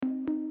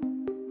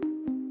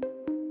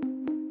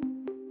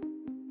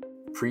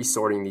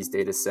pre-sorting these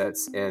data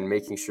sets and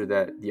making sure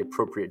that the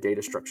appropriate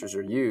data structures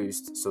are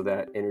used so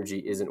that energy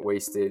isn't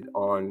wasted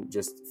on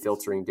just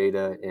filtering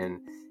data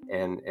and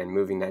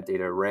moving that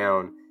data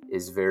around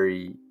is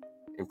very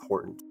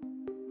important.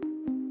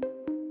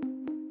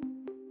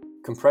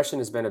 Compression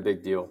has been a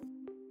big deal.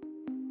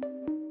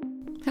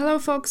 Hello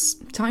folks,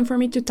 time for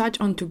me to touch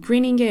on to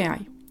greening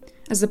AI.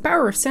 As the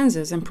power of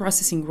sensors and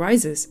processing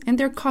rises and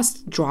their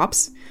cost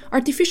drops,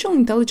 artificial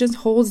intelligence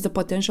holds the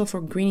potential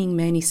for greening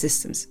many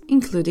systems,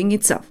 including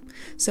itself.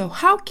 So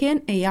how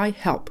can AI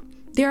help?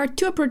 There are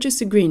two approaches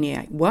to green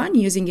AI. One,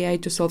 using AI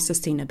to solve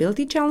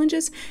sustainability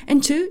challenges,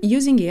 and two,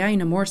 using AI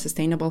in a more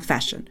sustainable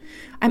fashion.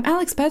 I'm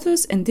Alex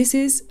Petros, and this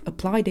is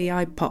Applied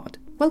AI Pod.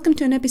 Welcome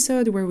to an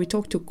episode where we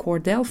talk to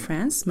Cordell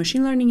France,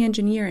 machine learning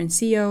engineer and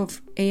CEO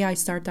of AI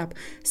startup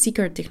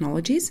Seeker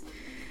Technologies.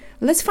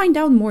 Let's find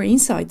out more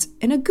insights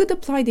and a good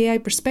applied AI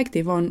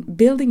perspective on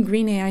building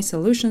green AI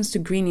solutions to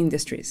green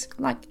industries,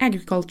 like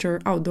agriculture,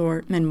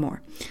 outdoor, and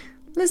more.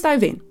 Let's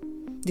dive in.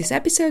 This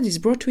episode is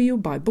brought to you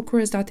by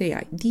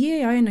Bucharest.ai, the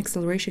AI and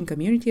acceleration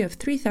community of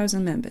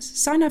 3,000 members.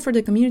 Sign up for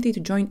the community to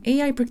join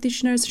AI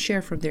practitioners,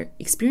 share from their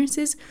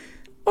experiences,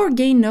 or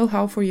gain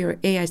know-how for your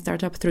AI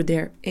startup through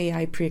their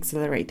AI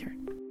pre-accelerator.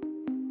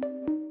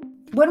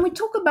 When we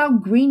talk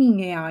about greening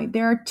AI,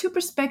 there are two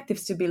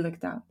perspectives to be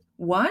looked at.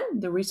 One,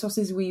 the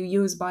resources we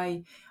use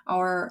by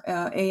our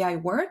AI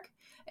work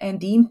and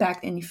the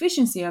impact and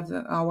efficiency of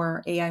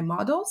our AI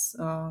models,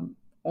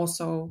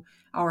 also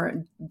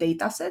our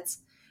data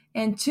sets.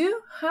 And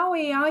two, how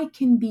AI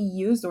can be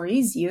used or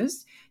is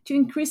used to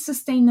increase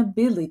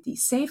sustainability,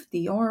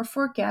 safety, or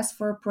forecast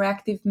for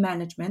proactive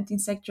management in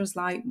sectors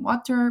like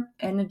water,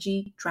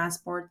 energy,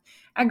 transport,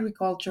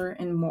 agriculture,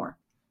 and more.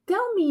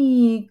 Tell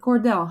me,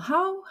 Cordell,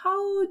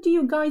 how do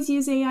you guys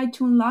use AI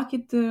to unlock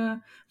it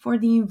for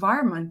the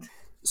environment?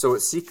 So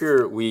at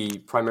Seeker, we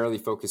primarily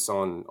focus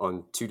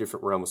on two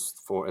different realms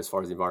for as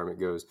far as the environment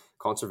goes.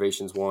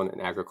 Conservation is one,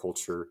 and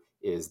agriculture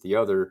is the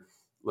other.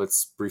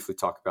 Let's briefly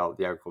talk about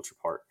the agriculture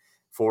part.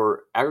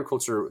 For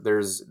agriculture,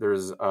 there's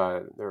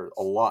a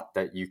lot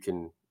that you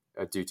can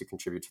do to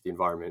contribute to the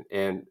environment,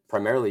 and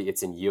primarily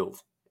it's in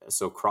yield.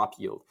 So crop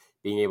yield,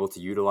 being able to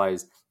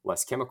utilize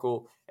less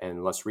chemical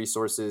and less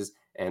resources,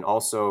 and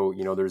also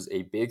there's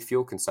a big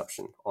fuel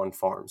consumption on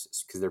farms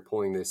because they're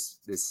pulling this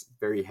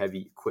very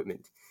heavy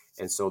equipment.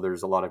 And so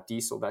there's a lot of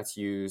diesel that's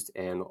used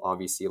and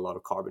obviously a lot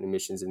of carbon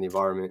emissions in the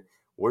environment.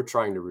 We're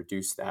trying to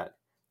reduce that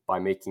by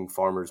making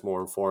farmers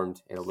more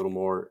informed and a little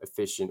more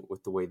efficient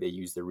with the way they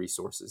use their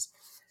resources.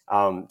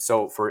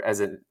 So for as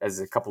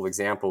a couple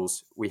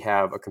examples, we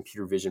have a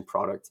computer vision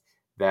product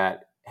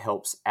that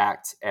helps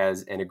act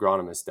as an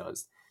agronomist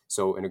does.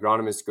 So an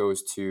agronomist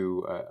goes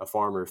to a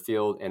farmer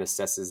field and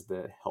assesses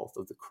the health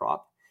of the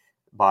crop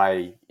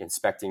by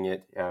inspecting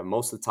it,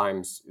 most of the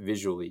times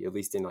visually, at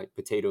least in like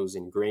potatoes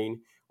and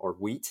grain or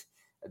wheat,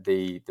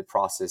 the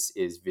process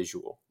is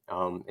visual.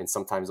 And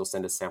sometimes they'll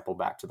send a sample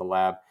back to the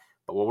lab.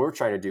 But what we're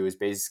trying to do is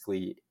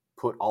basically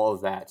put all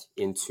of that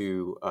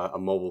into a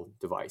mobile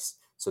device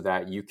so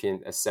that you can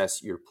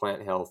assess your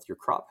plant health, your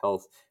crop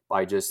health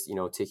by just,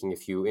 taking a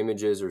few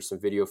images or some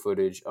video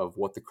footage of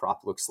what the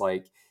crop looks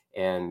like.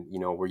 And,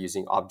 we're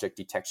using object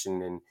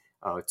detection and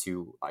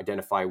to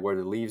identify where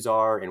the leaves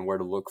are and where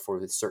to look for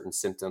the certain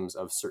symptoms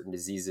of certain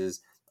diseases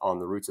on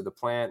the roots of the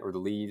plant or the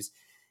leaves.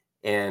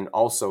 And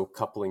also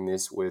coupling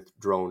this with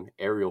drone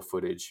aerial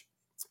footage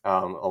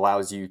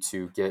allows you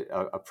to get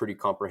a pretty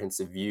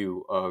comprehensive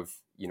view of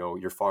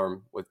your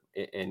farm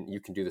and you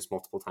can do this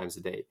multiple times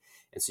a day.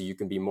 And so you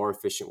can be more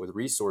efficient with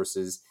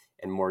resources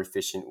and more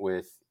efficient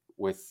with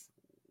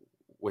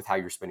how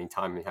you're spending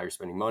time and how you're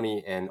spending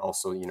money, and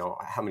also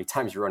how many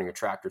times you're running a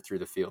tractor through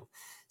the field.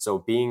 So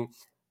being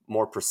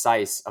more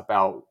precise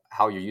about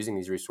how you're using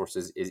these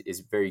resources is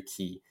very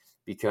key,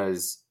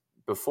 because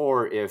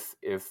before, if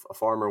a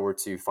farmer were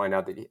to find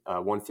out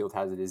that one field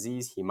has a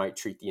disease, he might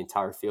treat the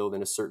entire field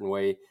in a certain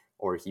way,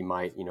 or he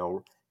might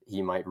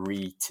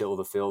re-till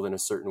the field in a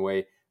certain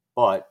way.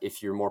 But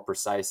if you're more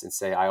precise and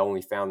say, I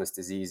only found this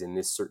disease in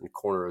this certain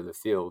corner of the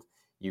field,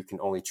 you can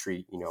only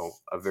treat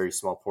a very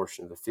small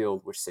portion of the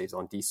field, which saves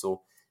on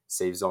diesel,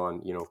 saves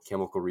on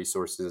chemical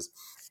resources,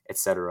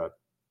 etc.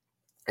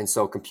 And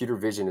so computer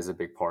vision is a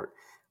big part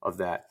of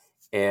that.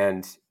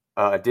 And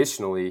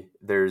additionally,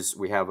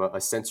 we have a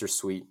sensor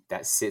suite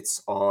that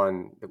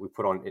we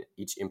put on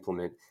each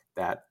implement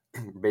that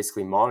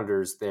basically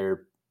monitors the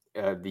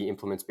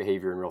implement's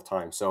behavior in real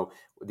time. So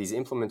these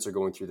implements are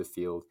going through the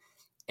field,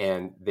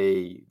 and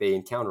they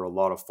encounter a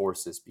lot of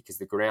forces because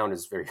the ground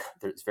is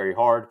it's very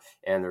hard,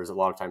 and there's a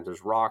lot of times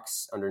there's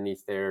rocks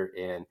underneath there,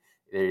 and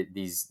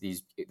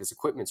this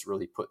equipment's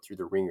really put through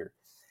the ringer.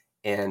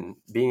 And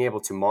being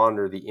able to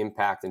monitor the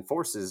impact and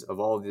forces of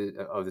all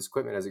of this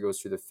equipment as it goes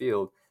through the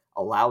field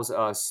allows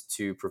us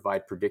to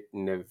provide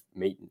predictive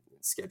maintenance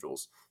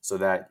schedules so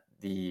that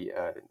the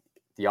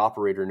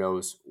operator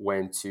knows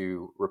when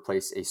to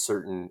replace a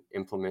certain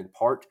implement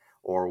part,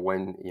 or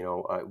when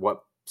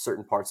what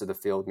certain parts of the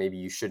field maybe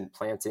you shouldn't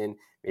plant in.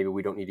 Maybe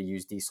we don't need to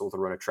use diesel to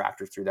run a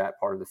tractor through that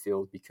part of the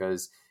field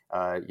because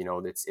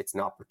it's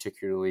not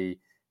particularly,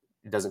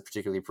 it doesn't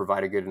particularly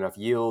provide a good enough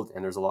yield,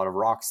 and there's a lot of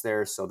rocks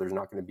there, so there's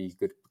not going to be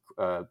good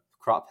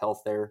crop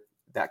health there.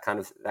 That kind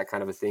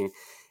of a thing.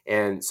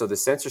 And so the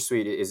sensor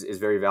suite is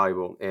very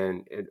valuable,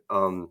 and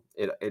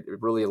it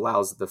really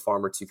allows the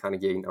farmer to kind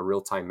of gain a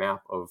real time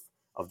map of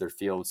their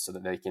fields so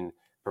that they can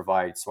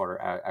provide smarter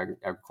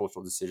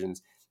agricultural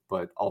decisions,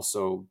 but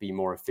also be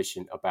more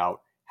efficient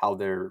about how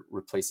they're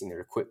replacing their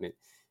equipment.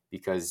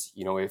 Because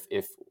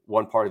if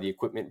one part of the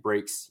equipment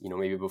breaks,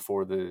 maybe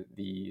before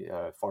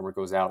the farmer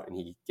goes out and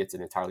he gets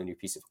an entirely new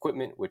piece of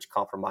equipment, which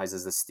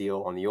compromises the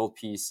steel on the old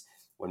piece,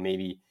 when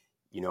maybe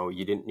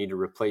you didn't need to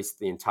replace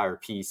the entire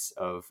piece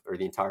or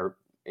the entire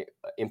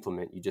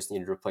implement, you just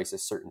needed to replace a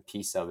certain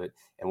piece of it,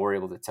 and we're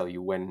able to tell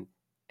you when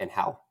and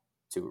how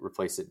to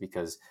replace it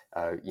because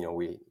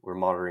we're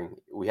monitoring.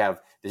 We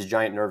have this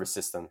giant nervous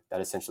system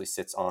that essentially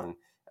sits on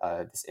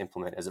this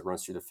implement as it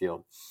runs through the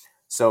field.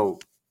 So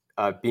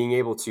being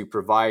able to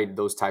provide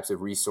those types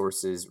of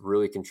resources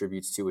really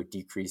contributes to a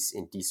decrease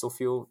in diesel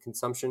fuel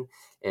consumption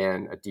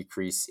and a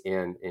decrease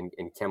in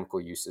chemical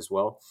use as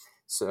well.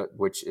 So,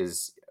 which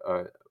is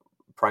a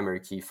primary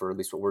key for at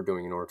least what we're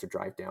doing in order to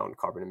drive down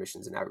carbon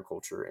emissions in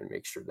agriculture and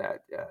make sure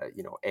that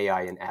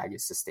AI in ag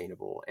is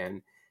sustainable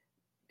and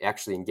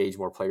actually engage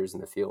more players in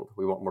the field.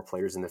 We want more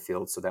players in the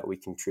field so that we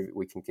can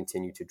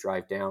continue to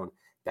drive down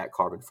that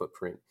carbon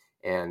footprint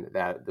and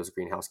those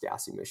greenhouse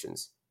gas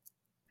emissions.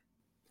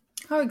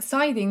 How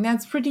exciting!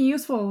 That's pretty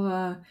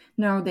useful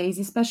nowadays,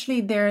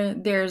 especially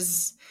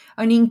there's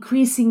an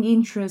increasing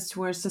interest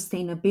towards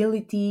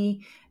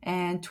sustainability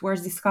and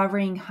towards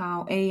discovering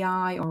how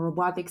AI or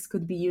robotics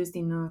could be used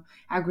in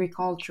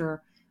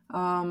agriculture.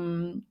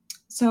 Um,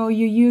 so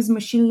you use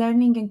machine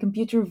learning and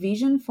computer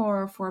vision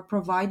for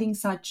providing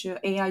such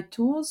AI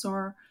tools,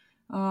 or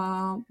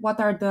what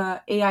are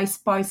the AI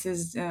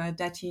spices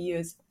that you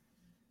use?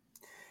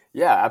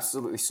 Yeah,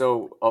 absolutely.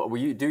 So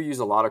we do use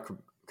a lot of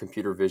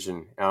computer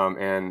vision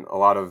and a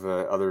lot of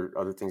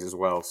other things as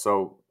well.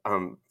 So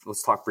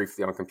let's talk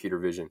briefly on computer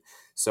vision.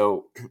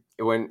 So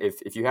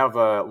if you have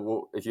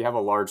a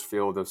large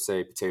field of,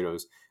 say,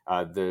 potatoes,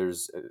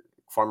 there's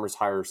farmers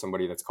hire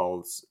somebody that's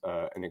called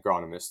an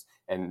agronomist,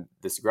 and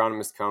this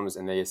agronomist comes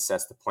and they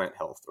assess the plant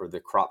health or the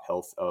crop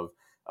health of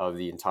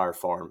the entire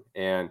farm.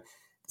 And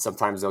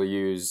sometimes they'll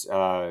use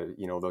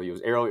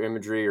aerial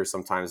imagery, or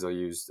sometimes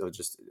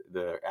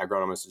the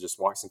agronomist is just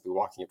simply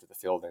walking up to the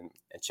field and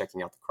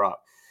checking out the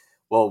crop.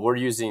 Well, we're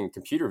using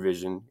computer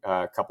vision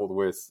coupled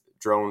with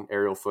drone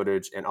aerial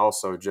footage and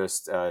also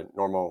just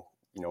normal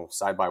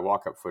side-by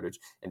walk-up footage,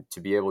 and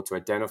to be able to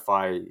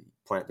identify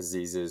plant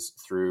diseases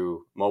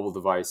through mobile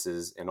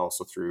devices and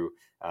also through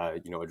a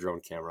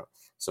drone camera.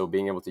 So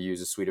being able to use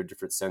a suite of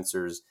different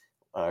sensors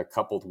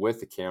coupled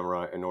with the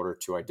camera in order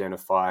to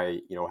identify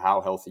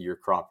how healthy your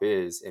crop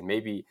is. And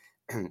maybe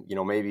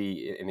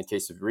maybe in the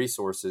case of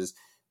resources,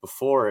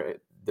 before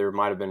there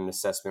might have been an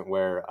assessment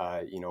where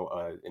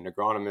an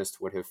agronomist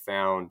would have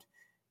found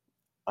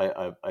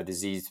a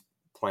diseased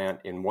plant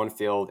in one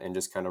field and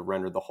just kind of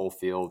rendered the whole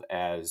field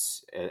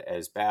as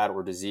bad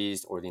or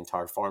diseased, or the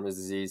entire farm is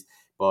diseased.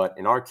 But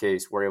in our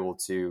case, we're able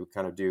to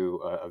kind of do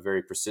a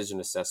very precision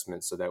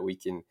assessment so that we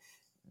can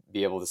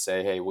be able to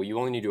say, hey, well, you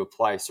only need to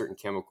apply certain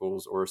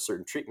chemicals or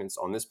certain treatments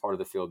on this part of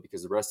the field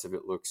because the rest of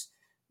it looks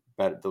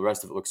better. The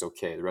rest of it looks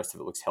okay. The rest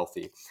of it looks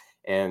healthy.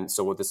 And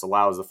so what this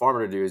allows the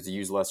farmer to do is to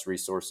use less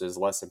resources,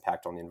 less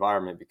impact on the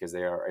environment, because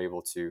they aren't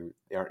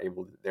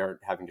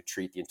having to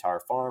treat the entire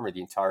farm or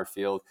the entire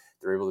field.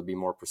 They're able to be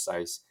more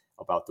precise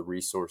about the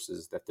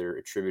resources that they're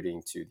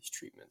attributing to these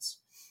treatments.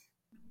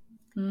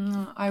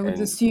 I would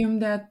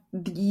assume that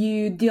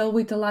you deal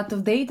with a lot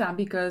of data,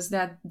 because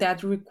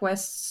that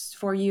requests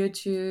for you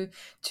to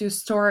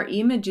store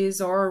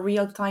images or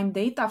real time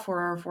data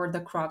for the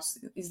crops.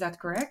 Is that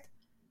correct?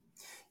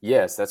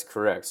 Yes, that's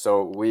correct.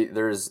 So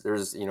there's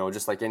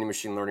just like any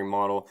machine learning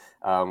model,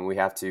 we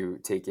have to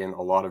take in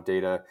a lot of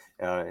data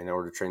in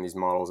order to train these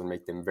models and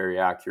make them very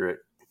accurate,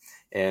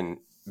 and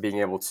being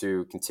able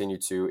to continue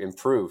to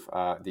improve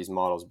these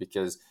models,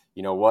 because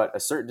what a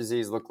certain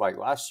disease looked like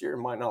last year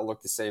might not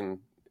look the same,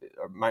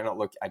 or might not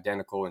look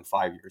identical in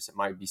 5 years. It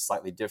might be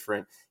slightly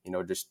different,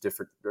 just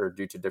different, or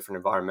due to different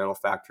environmental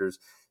factors.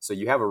 So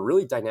you have a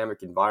really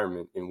dynamic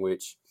environment in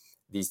which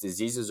these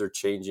diseases are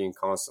changing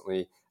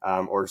constantly,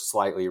 or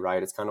slightly,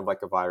 right? It's kind of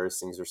like a virus.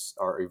 Things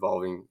are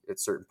evolving at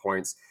certain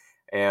points.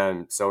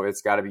 And so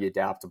it's got to be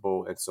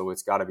adaptable. And so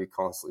it's got to be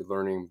constantly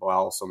learning while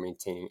also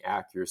maintaining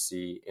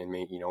accuracy and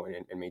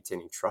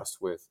maintaining trust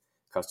with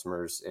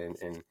customers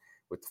and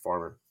with the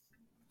farmer.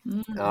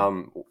 We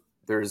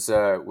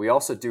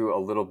also do a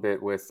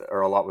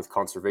lot with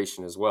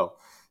conservation as well.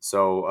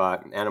 So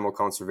animal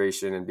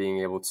conservation and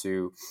being able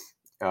to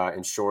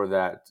ensure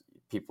that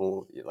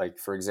people, like,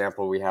 for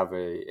example, we have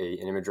an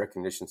image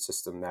recognition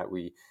system that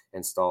we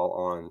install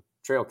on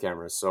trail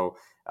cameras. So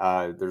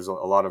there's a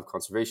lot of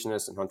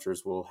conservationists and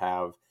hunters will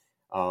have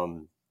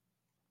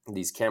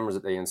these cameras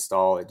that they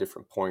install at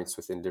different points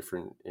within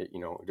different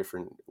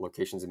different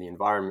locations in the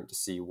environment to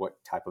see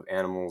what type of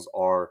animals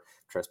are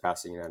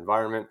trespassing in that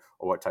environment,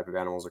 or what type of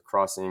animals are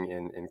crossing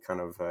in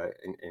kind of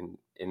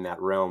in that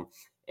realm.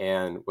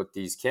 And what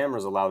these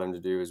cameras allow them to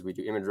do is we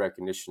do image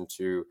recognition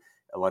to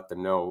let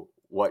them know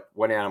what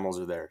animals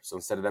are there. So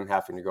instead of them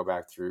having to go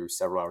back through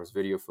several hours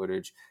video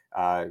footage,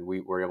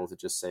 we were able to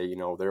just say,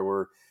 there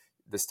were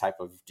this type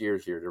of deer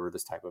here, there were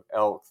this type of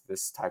elk,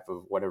 this type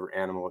of whatever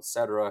animal,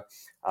 etc.,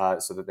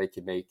 so that they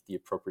could make the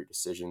appropriate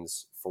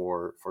decisions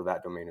for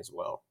that domain as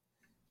well.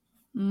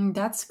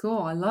 That's cool.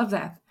 I love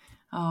that.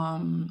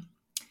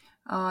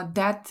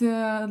 That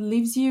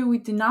leaves you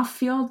with enough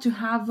field to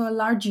have a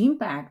large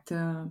impact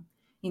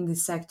in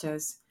these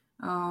sectors.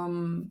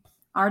 Um,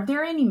 are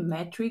there any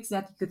metrics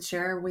that you could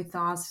share with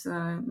us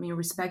in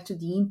respect to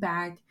the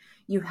impact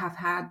you have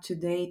had to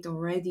date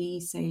already?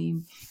 Say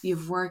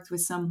you've worked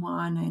with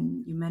someone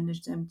and you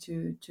managed them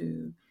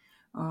to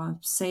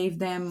save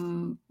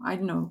them, I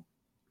don't know,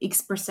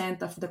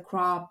 X% of the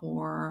crop,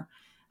 or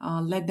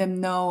let them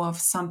know of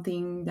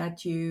something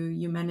that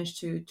you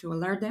managed to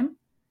alert them.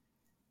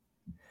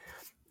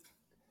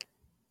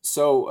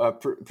 So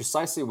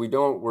precisely, we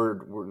don't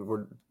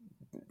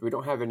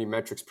have any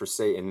metrics per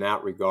se in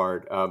that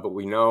regard, but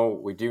we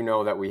do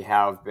know that we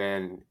have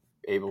been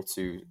able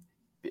to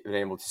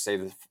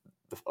save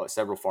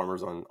several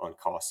farmers on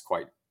costs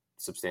quite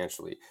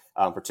substantially,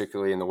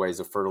 particularly in the ways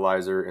of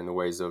fertilizer, in the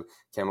ways of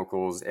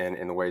chemicals, and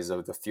in the ways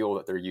of the fuel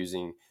that they're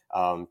using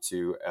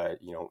to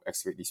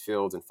excavate these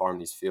fields and farm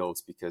these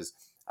fields, because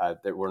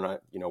that we're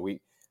not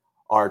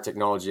our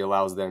technology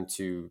allows them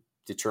to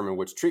determine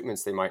which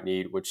treatments they might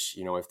need, which,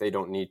 if they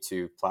don't need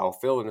to plow a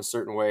field in a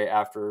certain way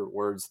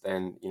afterwards,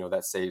 then,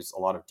 that saves a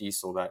lot of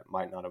diesel that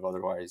might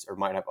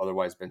have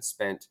otherwise been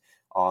spent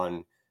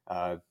on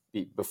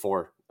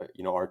before,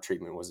 our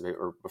treatment was,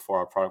 or before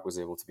our product was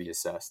able to be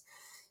assessed.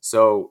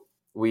 So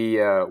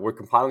we're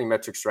compiling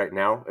metrics right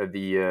now.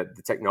 The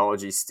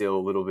technology is still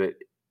a little bit,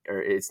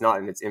 or it's not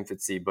in its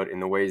infancy, but in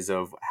the ways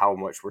of how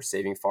much we're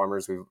saving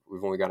farmers,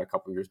 we've only got a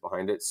couple of years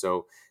behind it.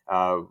 So,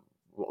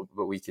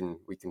 but we can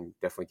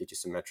definitely get you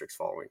some metrics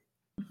following.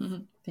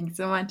 Thanks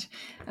so much.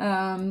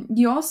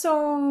 You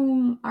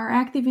also are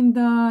active in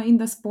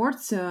the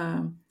sports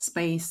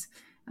space.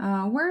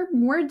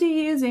 Where do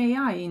you use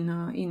AI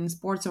in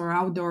sports or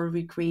outdoor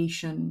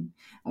recreation,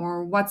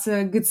 or what's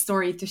a good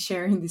story to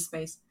share in this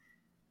space?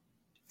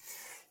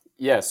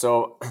 Yeah,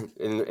 so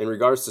in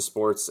regards to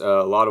sports,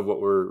 a lot of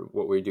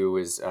what we do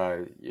is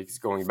it's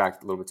going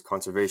back a little bit to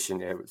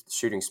conservation and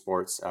shooting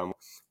sports.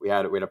 We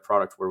had a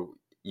product where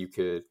you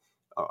could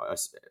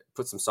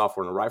put some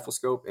software in a rifle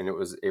scope, and it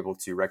was able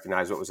to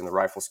recognize what was in the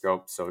rifle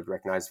scope. So it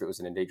recognized if it was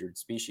an endangered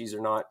species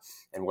or not,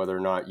 and whether or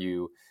not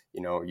you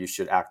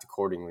should act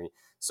accordingly.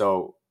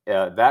 So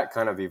that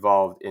kind of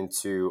evolved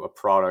into a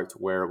product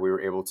where we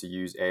were able to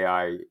use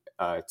AI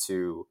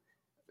to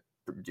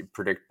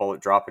predict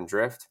bullet drop and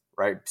drift,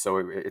 right? So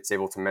it's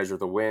able to measure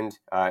the wind,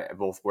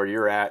 both where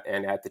you're at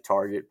and at the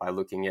target, by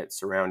looking at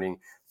surrounding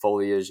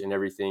foliage and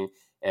everything,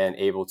 and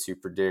able to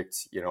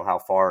predict, how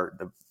far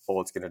the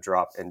bullet's going to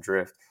drop and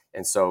drift.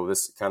 And so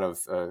this kind of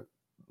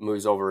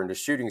moves over into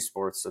shooting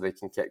sports, so they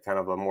can get kind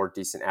of a more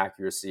decent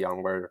accuracy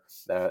on where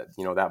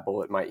that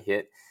bullet might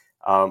hit.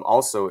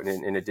 Also,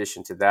 in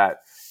addition to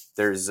that,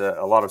 there's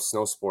a lot of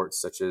snow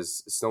sports such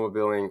as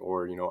snowmobiling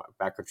or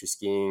backcountry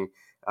skiing,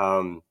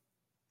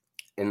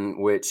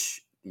 in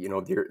which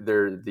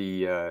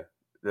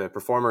the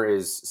performer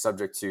is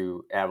subject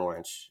to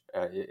avalanche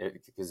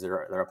because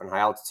they're up in high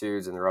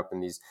altitudes and they're up in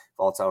these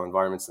volatile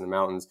environments in the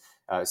mountains.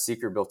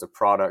 Seeker built a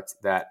product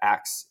that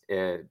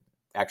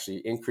actually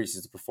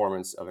increases the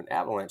performance of an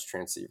avalanche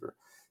transceiver.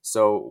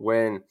 So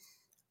when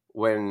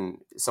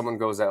someone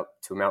goes out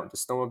to a mountain to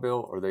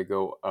snowmobile, or they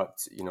go up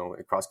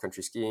to, cross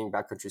country skiing,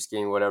 backcountry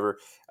skiing, whatever,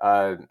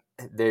 a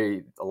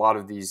lot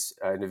of these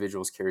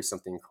individuals carry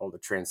something called a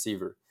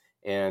transceiver.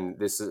 And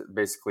this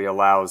basically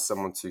allows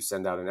someone to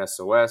send out an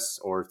SOS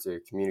or to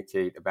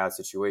communicate a bad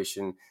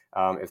situation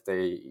if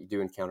they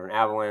do encounter an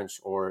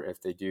avalanche, or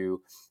if they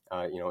do,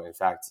 in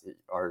fact,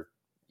 are,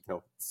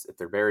 if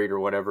they're buried or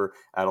whatever.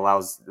 It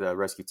allows the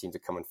rescue team to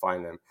come and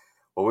find them.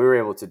 What we were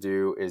able to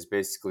do is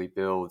basically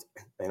build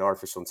an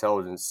artificial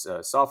intelligence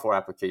software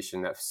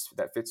application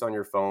that fits on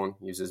your phone,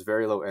 uses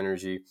very low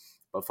energy,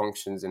 but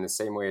functions in the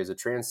same way as a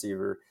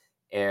transceiver,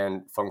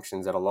 and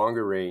functions at a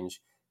longer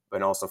range,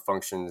 but also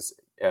functions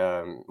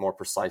more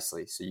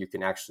precisely. So you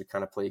can actually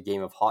kind of play a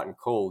game of hot and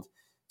cold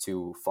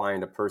to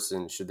find a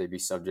person should they be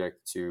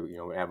subject to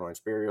an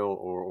avalanche burial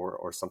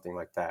or something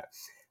like that.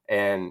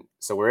 And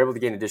so we're able to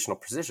gain additional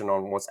precision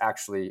on what's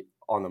actually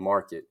on the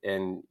market.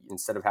 And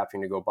instead of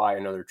having to go buy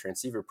another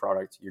transceiver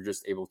product, you're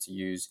just able to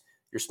use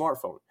your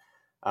smartphone.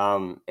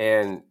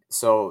 And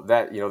so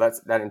that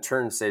that in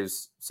turn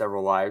saves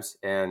several lives,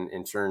 and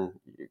in turn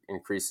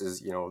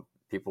increases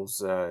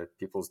people's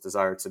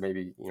desire to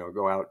maybe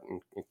go out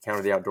and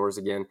encounter the outdoors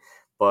again.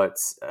 But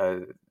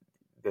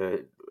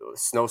the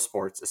snow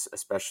sports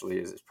especially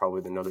is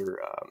probably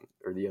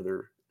the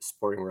other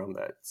sporting realm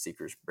that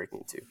Seeker's breaking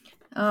into.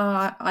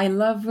 I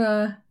love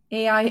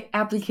AI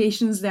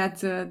applications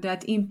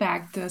that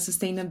impact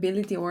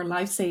sustainability or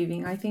life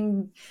saving. I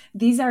think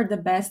these are the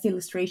best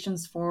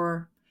illustrations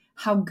for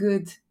how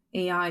good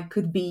AI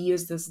could be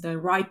used as the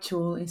right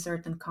tool in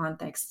certain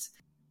contexts.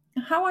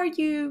 How are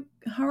you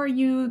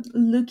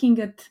looking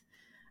at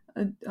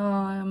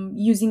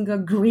using a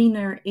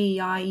greener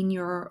AI in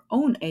your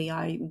own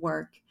AI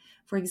work?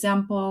 For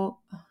example,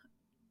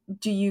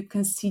 do you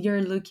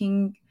consider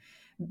looking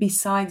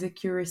besides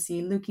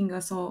accuracy, looking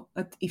also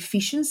at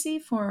efficiency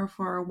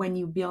for when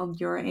you build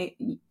your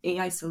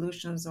AI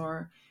solutions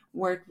or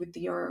work with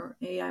your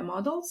AI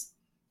models?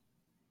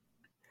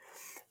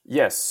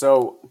 Yes.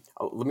 So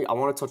I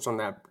want to touch on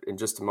that in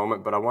just a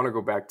moment, but I want to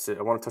go back to,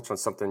 I want to touch on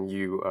something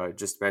you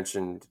just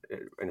mentioned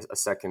a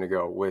second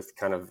ago with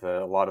kind of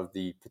a lot of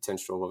the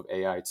potential of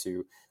AI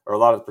to, or a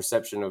lot of the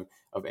perception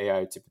of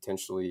AI to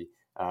potentially,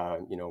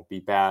 be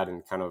bad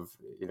and kind of,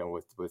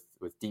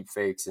 with deep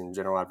fakes and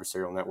general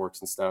adversarial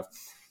networks and stuff.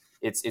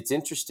 It's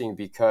interesting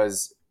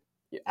because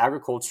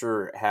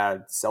agriculture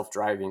had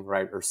self-driving,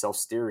 right, or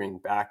self-steering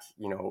back,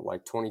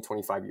 like 20,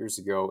 25 years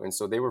ago. And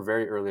so they were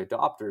very early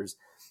adopters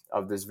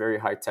of this very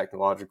high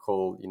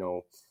technological,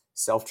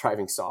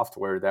 self-driving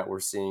software that we're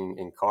seeing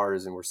in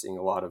cars. And we're seeing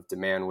a lot of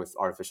demand with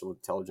artificial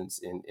intelligence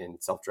in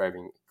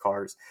self-driving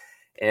cars.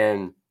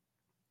 And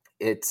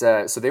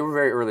so they were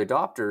very early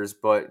adopters,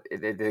 but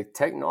the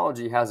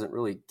technology hasn't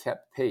really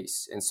kept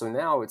pace. And so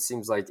now it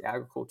seems like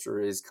agriculture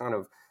is kind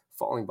of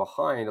falling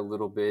behind a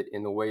little bit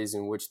in the ways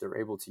in which they're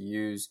able to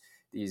use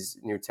these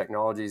new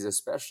technologies,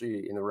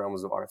 especially in the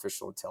realms of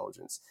artificial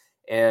intelligence.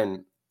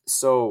 And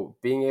so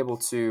being able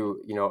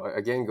to,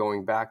 again,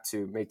 going back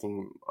to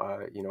making,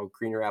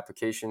 greener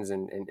applications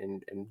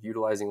and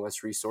utilizing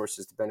less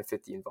resources to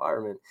benefit the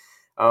environment,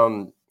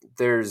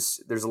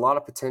 there's a lot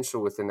of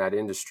potential within that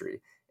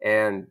industry.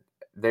 And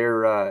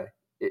they're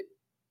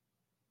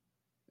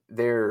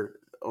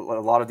a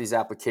lot of these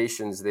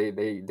applications, they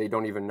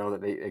don't even know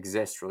that they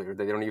exist, really, or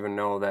they don't even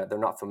know that, they're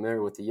not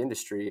familiar with the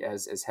industry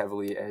as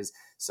heavily as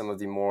some of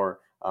the more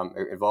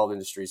involved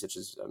industries, such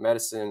as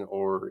medicine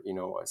or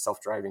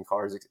self-driving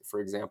cars,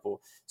 for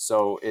example.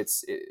 So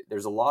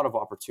there's a lot of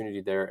opportunity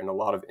there and a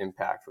lot of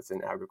impact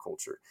within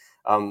agriculture.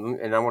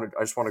 And I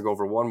just want to go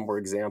over one more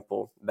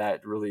example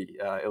that really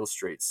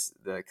illustrates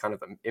the kind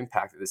of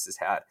impact that this has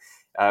had.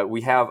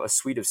 We have a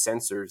suite of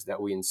sensors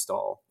that we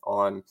install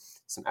on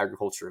some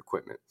agriculture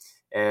equipment.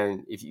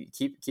 And if you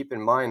keep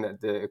in mind that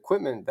the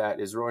equipment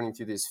that is running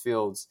through these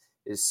fields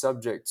is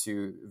subject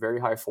to very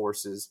high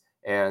forces,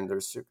 and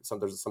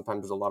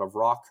sometimes a lot of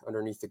rock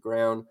underneath the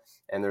ground,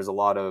 and there's a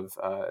lot of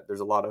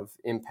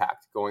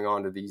impact going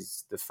on to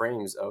the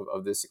frames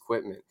of this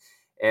equipment.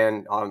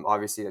 And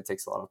obviously that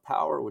takes a lot of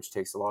power, which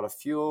takes a lot of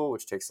fuel,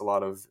 which takes a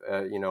lot of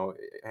it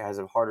has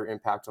a harder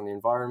impact on the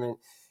environment.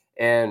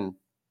 And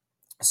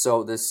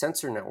so this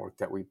sensor network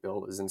that we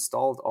built is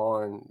installed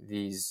on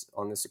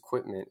this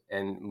equipment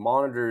and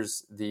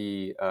monitors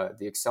the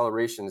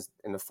accelerations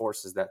and the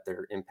forces that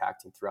they're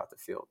impacting throughout the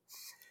field.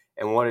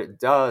 And what it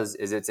does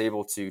is it's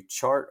able to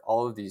chart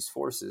all of these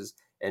forces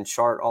and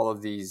chart all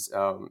of these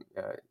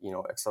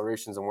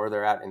accelerations and where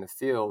they're at in the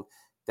field,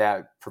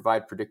 that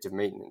provide predictive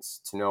maintenance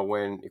to know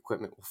when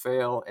equipment will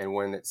fail and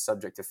when it's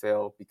subject to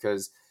fail.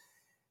 Because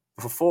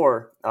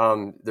before,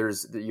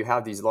 you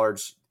have these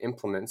large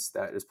implements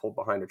that is pulled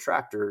behind a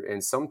tractor,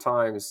 and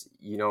sometimes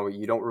you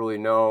don't really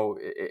know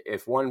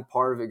if one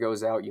part of it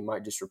goes out. You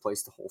might just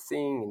replace the whole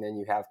thing, and then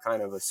you have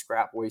kind of a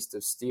scrap waste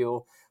of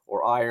steel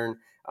or iron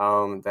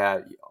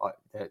that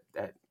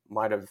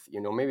might have,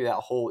 maybe that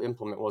whole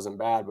implement wasn't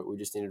bad, but we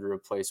just needed to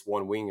replace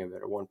one wing of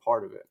it or one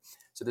part of it.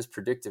 So this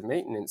predictive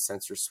maintenance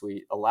sensor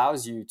suite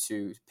allows you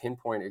to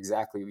pinpoint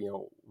exactly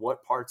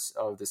what parts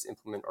of this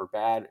implement are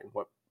bad and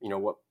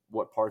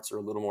what parts are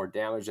a little more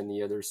damaged than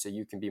the others, so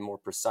you can be more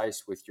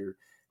precise with your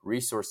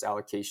resource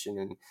allocation.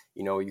 And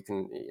you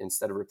can,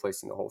 instead of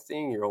replacing the whole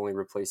thing, you're only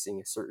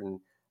replacing a certain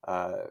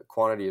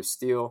quantity of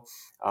steel,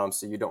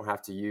 so you don't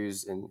have to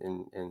use and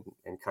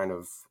kind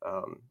of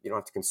you don't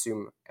have to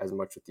consume as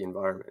much with the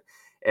environment.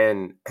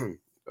 And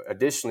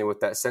additionally, with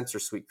that sensor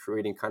suite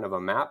creating kind of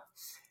a map,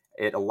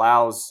 it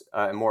allows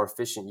a more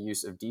efficient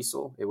use of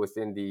diesel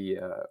within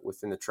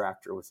the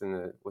tractor,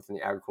 within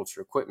the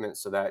agriculture equipment,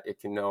 so that it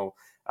can know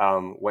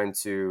when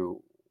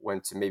to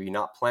maybe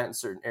not plant in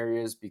certain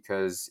areas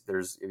because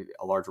there's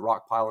a large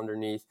rock pile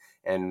underneath,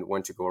 and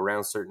when to go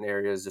around certain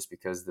areas just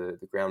because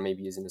the ground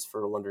maybe isn't as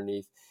fertile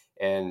underneath.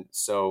 And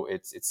so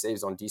it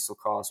saves on diesel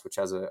costs, which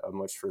has a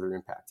much further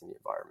impact in the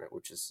environment,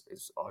 which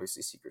is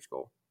obviously Seeker's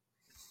goal.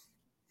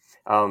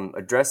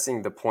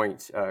 Addressing the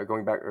point,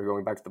 going back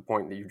to the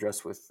point that you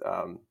addressed with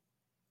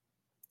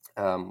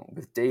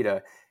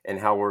data and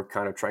how we're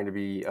kind of trying to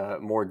be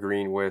more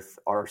green with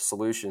our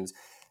solutions.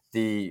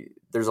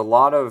 There's a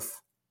lot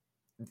of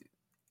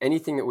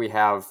anything that we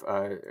have.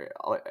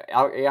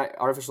 AI,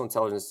 artificial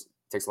intelligence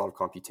takes a lot of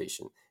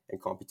computation, and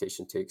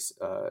computation takes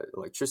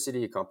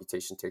electricity.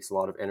 Computation takes a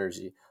lot of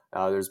energy.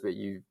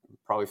 You're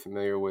probably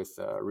familiar with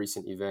a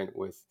recent event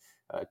with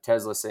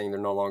Tesla saying they're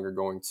no longer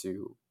going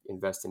to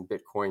invest in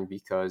Bitcoin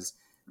because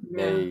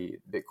Yeah.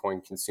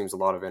 Bitcoin consumes a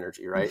lot of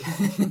energy, right?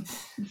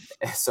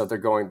 So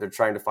they're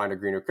trying to find a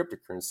greener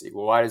cryptocurrency.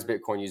 Well, why does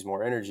Bitcoin use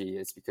more energy?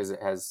 It's because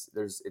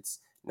it's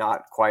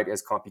not quite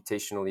as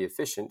computationally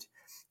efficient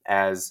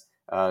as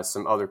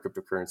some other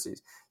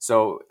cryptocurrencies.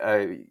 So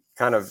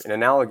kind of an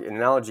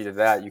analogy to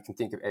that, you can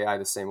think of AI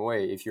the same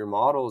way. If your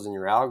models and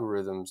your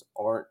algorithms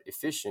aren't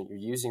efficient, you're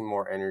using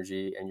more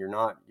energy, and you're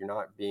not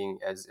being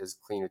as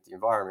clean with the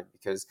environment,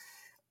 because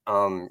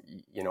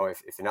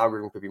if an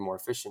algorithm could be more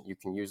efficient, you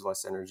can use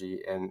less energy.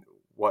 And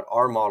what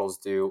our models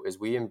do is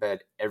we embed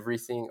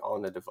everything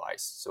on the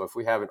device. So if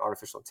we have an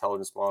artificial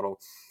intelligence model,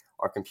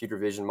 our computer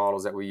vision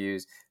models that we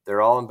use,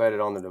 they're all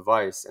embedded on the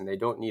device, and they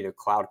don't need a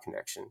cloud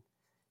connection.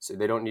 So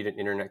they don't need an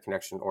internet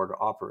connection in order to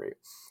operate.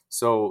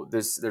 So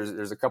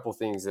there's a couple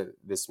things that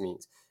this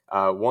means.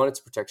 One, it's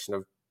protection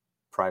of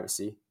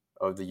privacy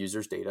of the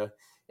user's data,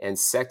 and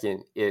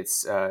second, it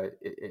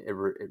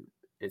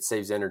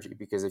saves energy,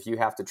 because if you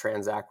have to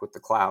transact with the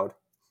cloud,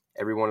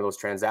 every one of those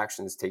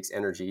transactions takes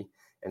energy.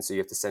 And so you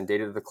have to send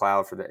data to the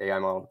cloud for the AI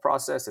model to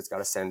process. It's got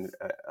to send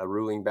a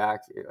ruling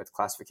back, a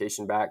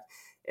classification back,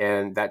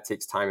 and that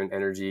takes time and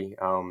energy.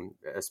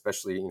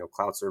 Especially,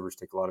 cloud servers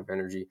take a lot of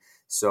energy.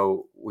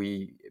 So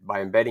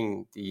by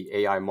embedding the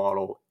AI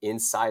model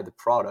inside the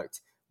product,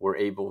 we're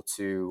able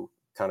to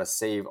kind of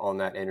save on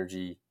that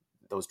energy,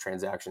 those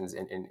transactions,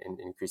 and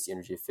increase the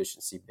energy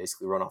efficiency.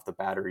 Basically, run off the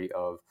battery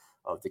of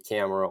the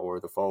camera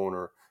or the phone,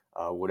 or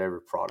whatever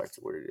product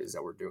what it is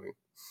that we're doing.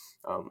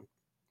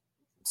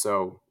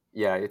 So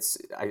yeah,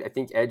 I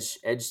think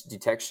edge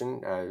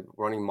detection,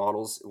 running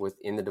models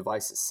within the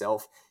device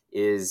itself,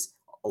 is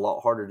a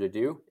lot harder to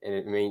do, and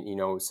it may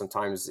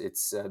sometimes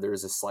there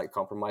is a slight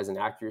compromise in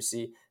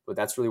accuracy, but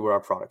that's really where our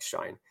products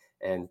shine.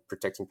 And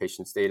protecting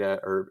patients' data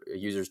or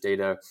users'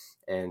 data,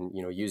 and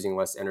using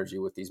less energy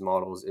with these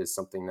models, is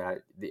something that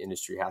the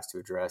industry has to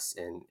address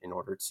in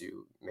order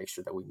to make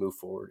sure that we move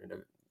forward,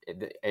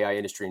 the AI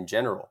industry in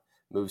general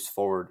moves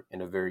forward in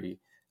a very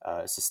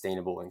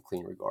sustainable and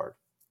clean regard.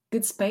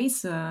 Good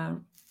space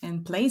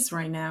and place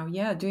right now.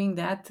 Yeah, doing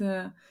that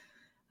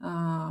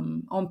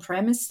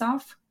on-premise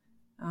stuff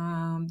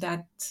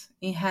that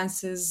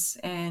enhances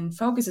and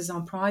focuses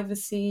on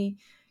privacy,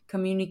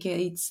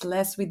 communicates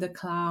less with the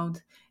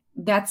cloud.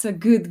 That's a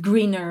good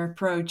greener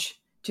approach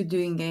to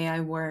doing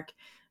AI work.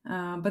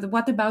 But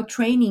what about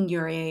training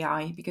your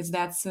AI? Because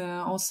that's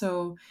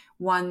also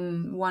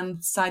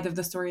one side of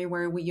the story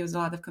where we use a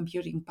lot of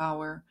computing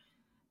power,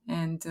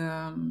 and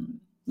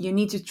you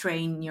need to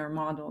train your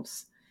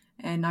models.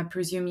 And I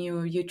presume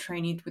you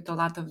train it with a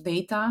lot of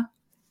data.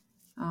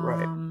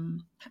 Right.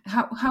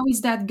 How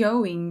is that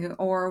going,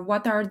 or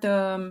what are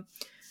the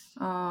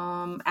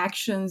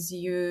actions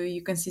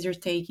you consider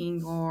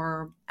taking,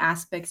 or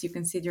aspects you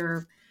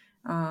consider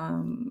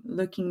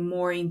looking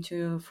more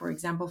into, for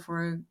example,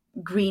 for a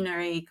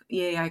greener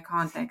AI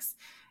context,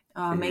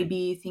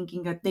 maybe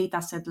thinking at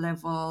data set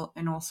level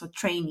and also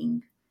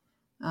training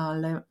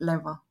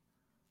level?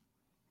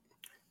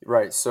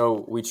 Right.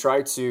 So we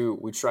try to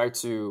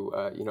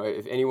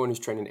if anyone who's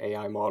trained an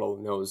AI model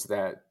knows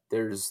that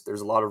there's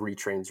a lot of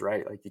retrains,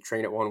 right? Like, you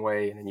train it one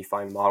way, and then you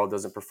find the model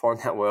doesn't perform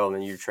that well, and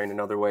then you train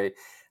another way,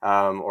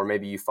 or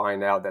maybe you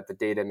find out that the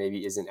data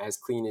maybe isn't as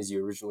clean as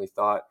you originally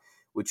thought.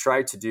 We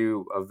try to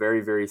do a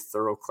very, very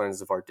thorough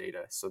cleanse of our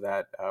data, so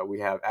that we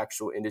have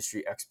actual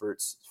industry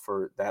experts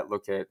for that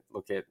look at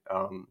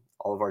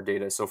all of our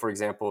data. So, for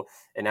example,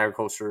 in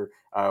agriculture,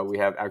 we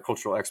have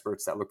agricultural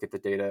experts that look at the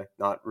data,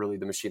 not really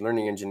the machine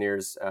learning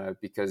engineers,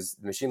 because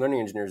the machine learning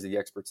engineers are the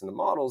experts in the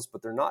models,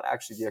 but they're not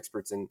actually the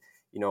experts in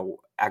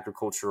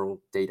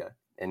agricultural data,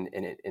 and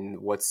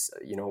what's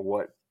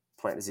what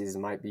plant diseases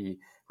might be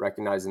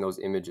recognized in those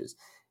images.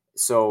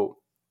 So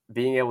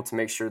being able to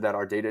make sure that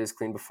our data is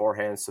clean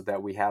beforehand, so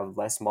that we have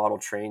less model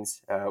training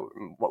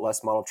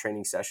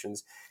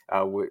sessions,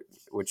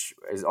 which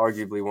is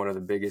arguably one of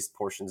the biggest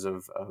portions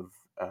of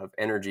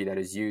energy that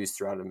is used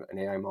throughout an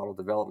AI model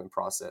development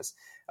process.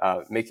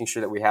 Making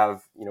sure that we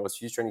have as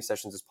few training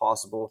sessions as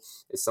possible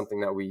is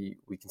something that we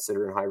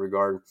consider in high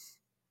regard.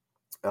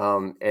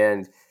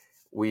 And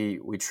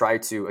we try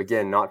to,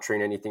 again, not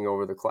train anything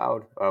over the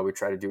cloud. We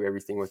try to do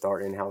everything with our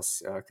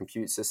in-house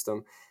compute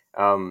system.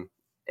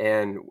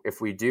 And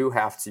if we do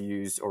have to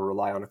use or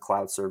rely on a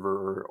cloud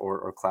server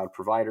or cloud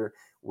provider,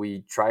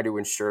 we try to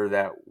ensure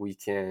that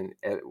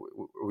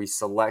we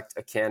select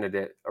a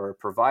candidate or a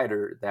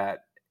provider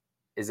that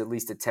is at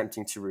least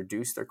attempting to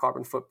reduce their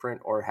carbon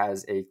footprint, or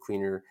has a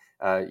cleaner.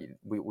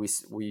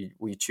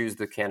 We choose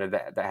the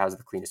candidate that has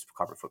the cleanest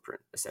carbon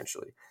footprint,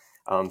 essentially,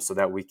 so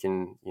that we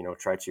can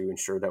try to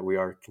ensure that we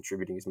are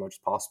contributing as much as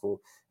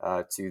possible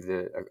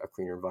to a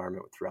cleaner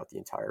environment throughout the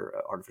entire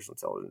artificial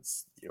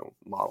intelligence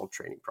model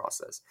training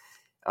process.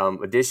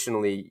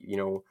 Additionally,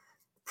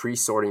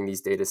 pre-sorting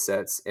these data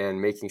sets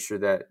and making sure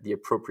that the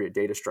appropriate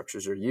data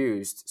structures are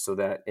used, so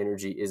that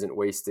energy isn't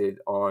wasted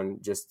on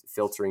just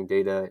filtering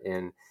data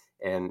and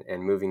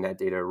moving that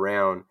data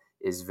around,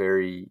 is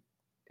very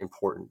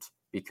important.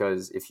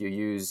 Because if you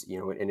use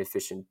an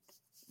inefficient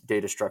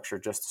data structure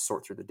just to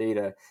sort through the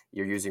data,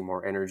 you're using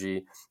more energy.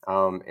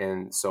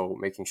 And so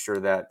making sure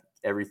that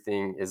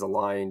everything is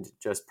aligned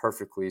just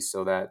perfectly so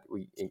that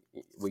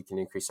we can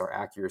increase our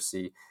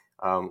accuracy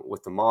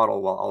with the model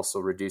while also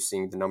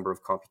reducing the number of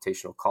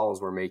computational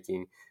calls we're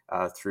making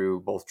through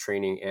both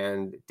training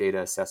and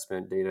data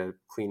assessment, data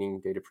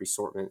cleaning, data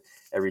pre-sortment.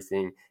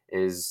 Everything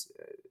is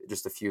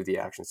just a few of the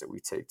actions that we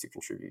take to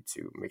contribute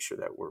to make sure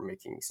that we're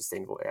making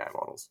sustainable AI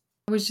models.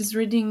 I was just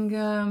reading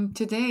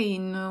today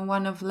in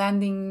one of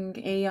Landing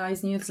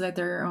AI's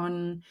newsletter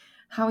on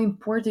how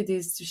important it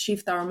is to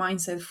shift our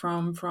mindset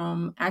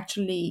from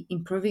actually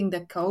improving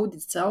the code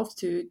itself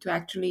to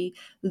actually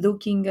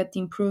looking at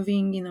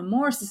improving in a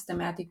more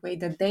systematic way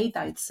the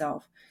data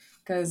itself.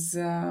 Because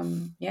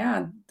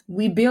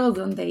we build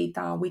on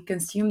data, we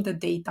consume the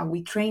data,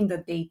 we train the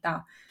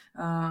data.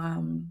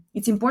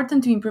 It's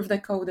important to improve the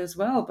code as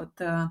well, but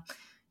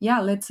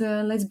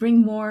let's bring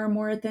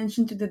more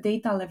attention to the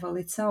data level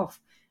itself,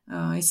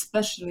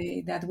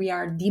 especially that we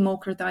are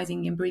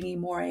democratizing and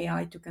bringing more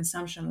AI to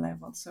consumption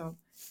level. So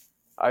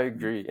I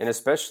agree, and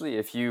especially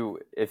if you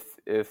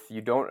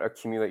don't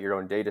accumulate your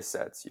own data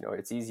sets,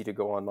 it's easy to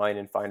go online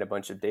and find a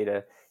bunch of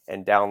data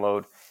and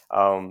download,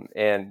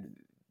 and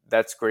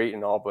that's great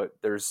and all, but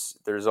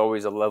there's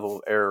always a level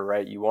of error,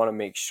 right? You want to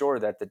make sure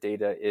that the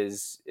data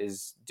is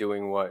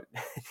doing what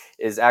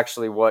is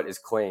actually what is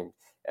claimed,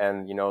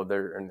 and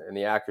they're and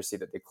the accuracy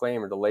that they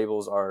claim or the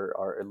labels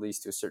are at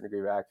least to a certain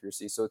degree of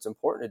accuracy. So it's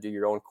important to do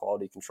your own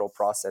quality control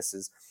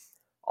processes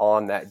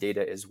on that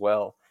data as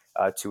well.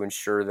 To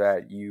ensure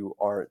that you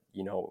aren't,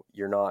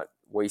 you're not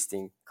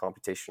wasting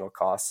computational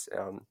costs.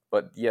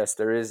 But yes,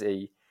 there is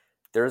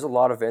a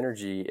lot of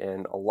energy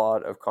and a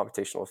lot of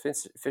computational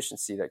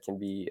efficiency that can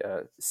be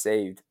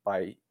saved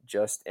by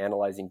just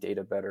analyzing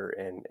data better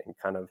and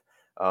kind of,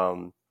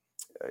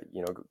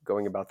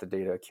 going about the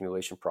data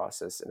accumulation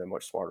process in a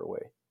much smarter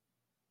way.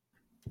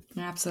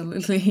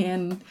 absolutely.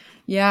 And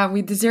yeah,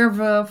 we deserve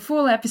a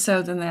full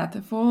episode on that,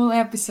 a full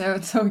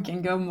episode, so we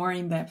can go more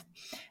in depth.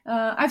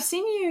 I've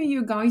seen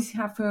you guys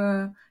have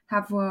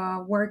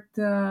worked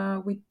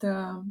with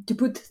to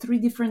put 3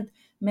 different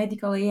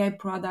medical AI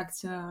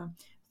products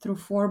through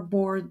 4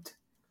 board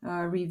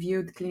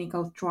reviewed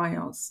clinical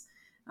trials.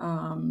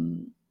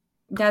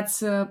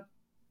 That's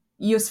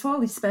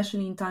useful,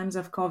 especially in times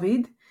of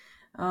COVID.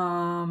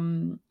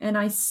 And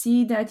I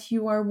see that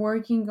you are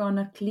working on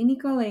a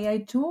clinical AI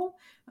tool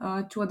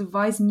to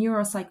advise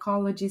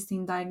neuropsychologists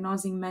in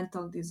diagnosing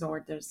mental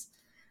disorders.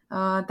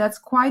 That's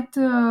quite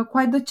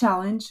the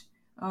challenge,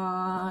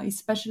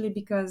 especially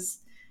because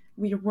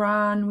we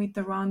run with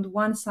around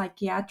 1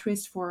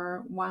 psychiatrist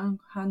for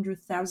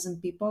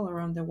 100,000 people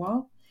around the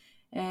world,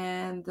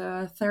 and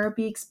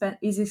therapy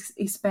is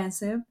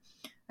expensive,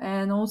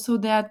 and also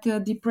that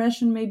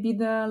depression may be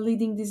the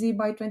leading disease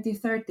by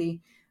 2030,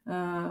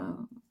 uh,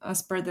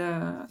 as per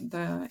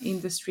the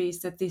industry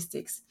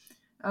statistics.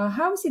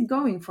 How is it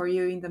going for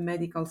you in the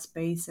medical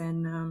space,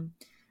 and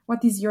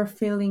what is your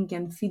feeling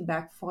and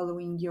feedback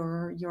following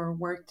your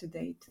work to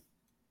date?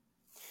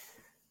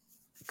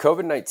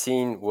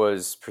 COVID-19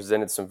 was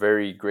presented some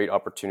very great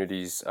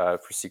opportunities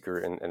for Seeker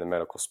in the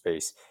medical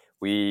space.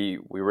 We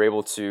were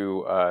able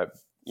to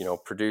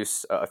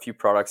produce a few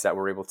products that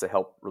were able to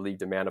help relieve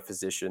demand of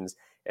physicians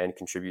and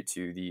contribute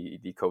to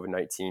the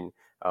COVID-19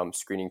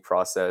 screening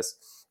process.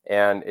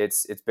 And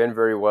it's been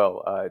very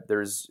well.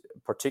 There's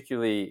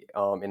particularly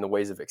in the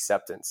ways of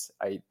acceptance.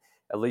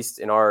 At least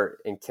in our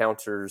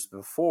encounters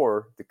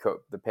before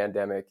the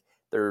pandemic,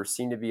 there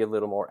seemed to be a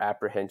little more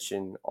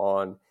apprehension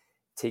on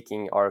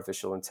taking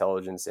artificial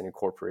intelligence and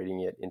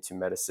incorporating it into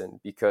medicine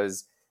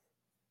because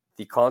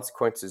the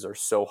consequences are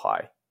so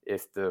high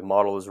if the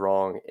model is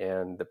wrong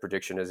and the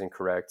prediction is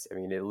incorrect. I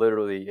mean, it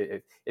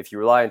literally, if you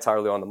rely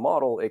entirely on the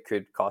model, it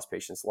could cost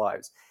patients'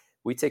 lives.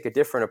 We take a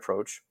different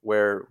approach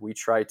where we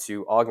try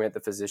to augment the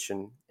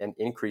physician and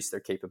increase their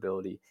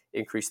capability,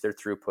 increase their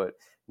throughput,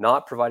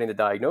 not providing the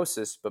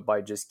diagnosis, but by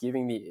just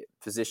giving the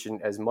physician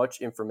as much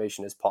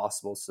information as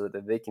possible so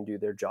that they can do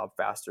their job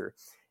faster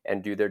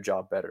and do their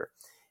job better.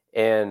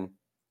 And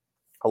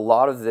a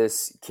lot of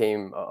this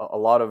came, a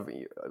lot of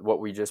what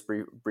we just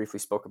briefly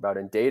spoke about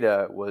in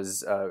data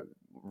was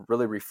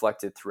really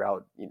reflected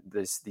throughout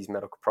these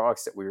medical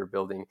products that we were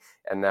building,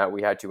 and that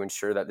we had to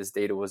ensure that this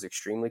data was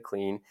extremely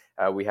clean.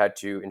 We had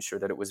to ensure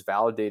that it was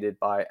validated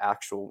by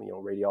actual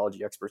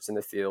radiology experts in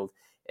the field,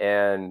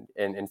 and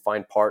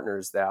find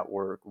partners that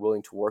were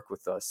willing to work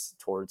with us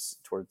towards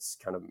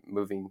kind of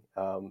moving,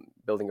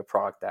 building a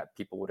product that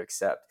people would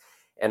accept.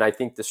 And I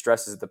think the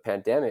stresses of the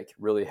pandemic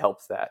really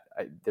helped that.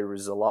 There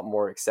was a lot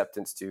more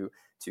acceptance to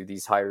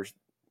these higher,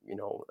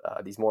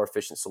 these more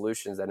efficient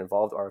solutions that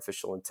involved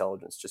artificial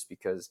intelligence, just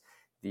because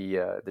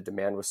the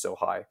demand was so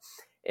high.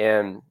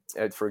 And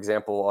for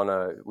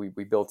example, we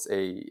built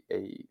a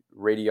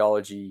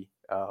radiology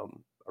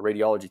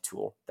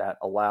tool that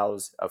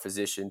allows a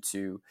physician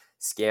to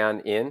scan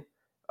in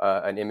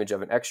an image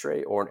of an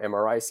X-ray or an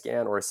MRI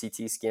scan or a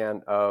CT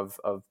scan of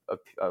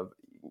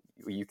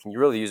you can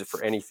really use it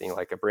for anything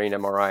like a brain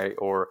MRI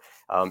or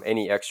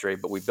any X-ray,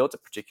 but we built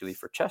it particularly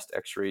for chest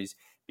X-rays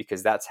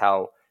because that's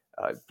how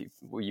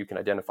you can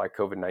identify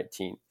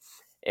COVID-19.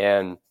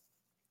 And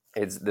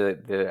it's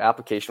the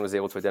application was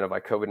able to identify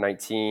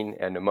COVID-19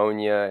 and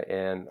pneumonia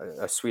and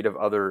a suite of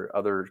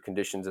other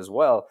conditions as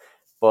well.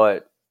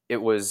 But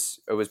it was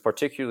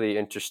particularly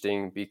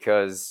interesting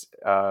because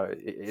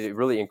it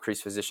really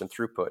increased physician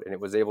throughput, and it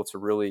was able to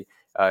really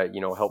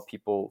help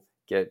people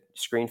get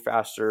screened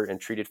faster and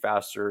treated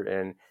faster,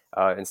 and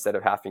instead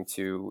of having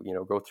to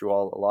go through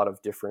a lot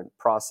of different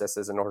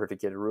processes in order to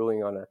get a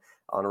ruling on a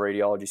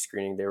radiology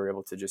screening, they were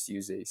able to just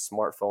use a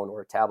smartphone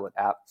or a tablet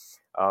app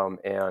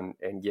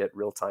and get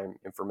real-time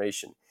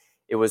information.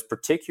 It was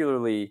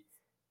particularly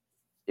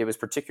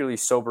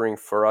sobering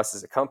for us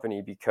as a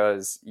company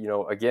because,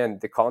 again,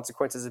 the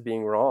consequences of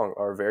being wrong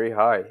are very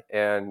high,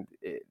 and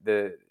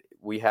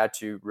we had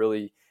to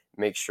really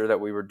make sure that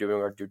we were doing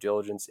our due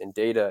diligence in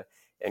data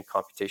and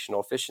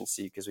computational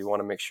efficiency, because we want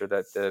to make sure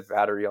that the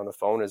battery on the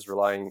phone is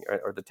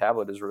or the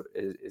tablet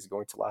is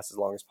going to last as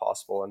long as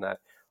possible, and that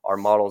our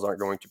models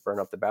aren't going to burn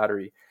up the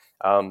battery.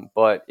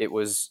 But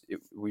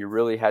we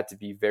really had to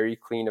be very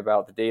clean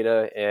about the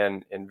data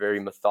and very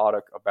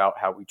methodic about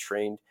how we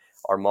trained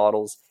our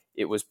models.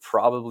 It was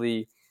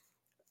probably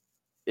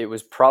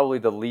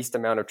the least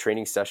amount of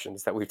training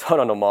sessions that we've done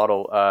on a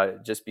model,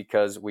 just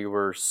because we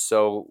were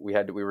so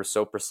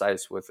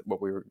precise with what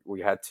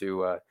we had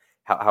to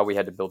how we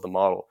had to build the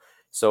model.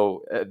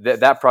 So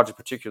that project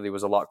particularly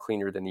was a lot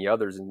cleaner than the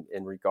others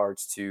in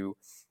regards to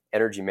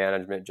energy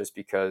management, just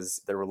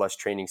because there were less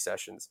training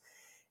sessions.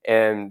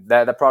 And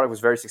that product was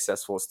very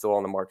successful. It's still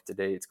on the market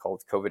today. It's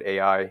called COVID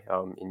AI,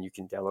 and you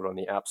can download it on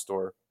the App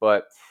Store.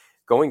 But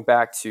going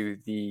back to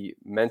the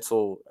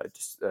mental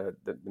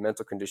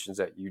conditions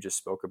that you just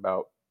spoke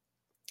about,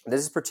 this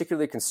is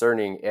particularly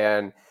concerning,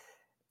 and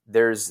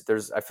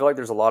I feel like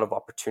there's a lot of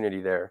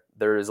opportunity there.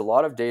 There is a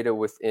lot of data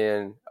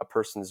within a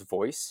person's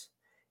voice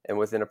and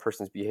within a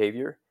person's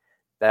behavior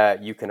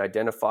that you can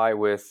identify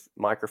with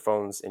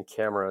microphones and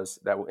cameras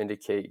that will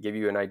give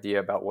you an idea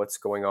about what's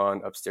going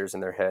on upstairs in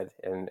their head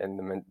and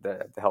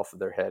the health of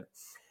their head.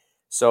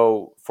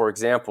 So, for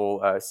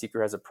example,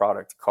 Seeker has a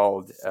product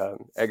called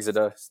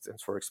Exida,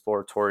 stands for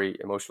Exploratory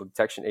Emotional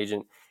Detection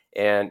Agent,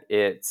 and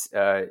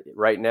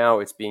right now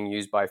it's being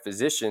used by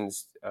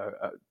physicians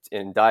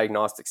in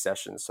diagnostic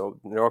sessions. So,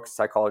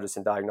 neuropsychologists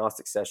in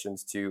diagnostic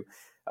sessions to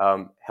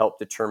help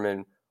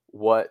determine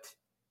what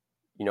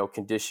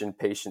condition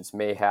patients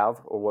may have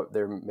or what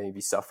they may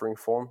be suffering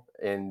from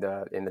in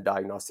the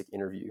diagnostic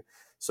interview.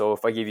 So,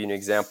 if I give you an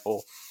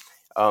example.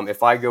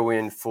 If I go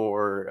in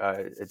for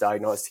a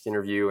diagnostic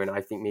interview and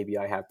I think maybe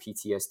I have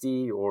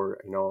PTSD, or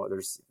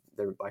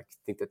I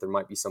think that there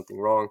might be something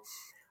wrong,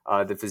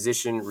 the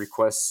physician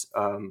requests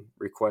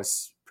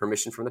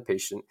permission from the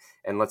patient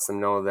and lets them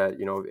know that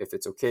if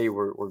it's okay,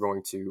 we're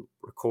going to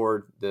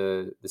record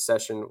the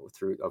session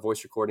through a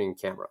voice recording and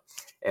camera.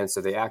 And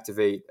so they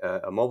activate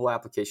a mobile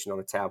application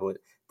on a tablet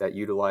that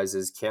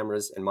utilizes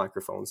cameras and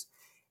microphones,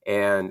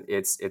 and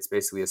it's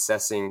basically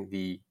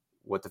assessing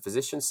what the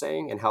physician's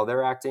saying and how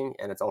they're acting,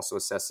 and it's also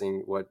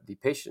assessing what the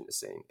patient is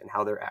saying and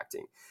how they're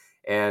acting.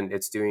 And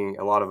it's doing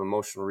a lot of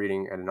emotional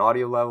reading at an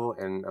audio level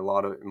and a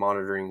lot of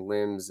monitoring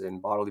limbs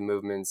and bodily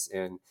movements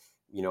and,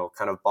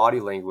 kind of body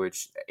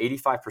language.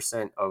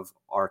 85% of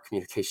our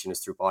communication is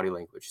through body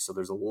language. So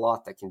there's a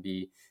lot that can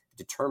be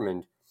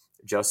determined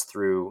just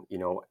through,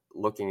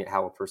 looking at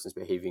how a person's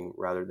behaving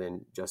rather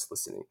than just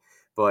listening.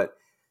 But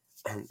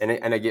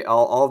And I get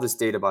all this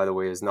data, by the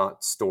way, is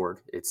not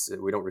stored.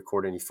 We don't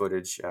record any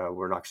footage.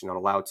 We're actually not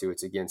allowed to.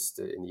 It's against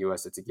in the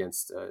U.S. It's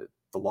against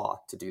the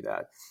law to do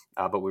that.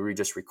 But we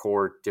just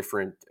record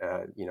different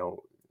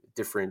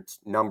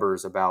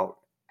numbers about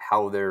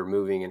how they're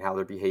moving and how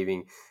they're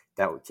behaving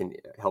that can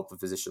help the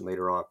physician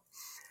later on.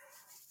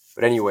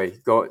 But anyway,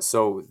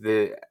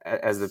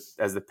 as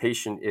the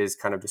patient is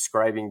kind of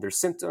describing their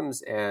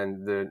symptoms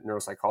and the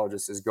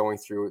neuropsychologist is going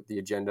through the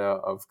agenda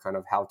of kind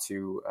of how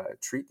to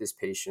treat this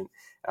patient,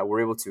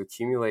 we're able to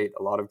accumulate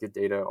a lot of good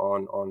data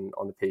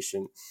on the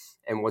patient.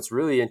 And what's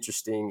really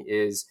interesting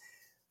is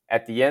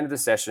at the end of the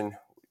session,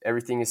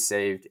 everything is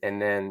saved,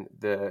 and then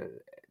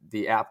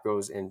the app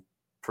goes and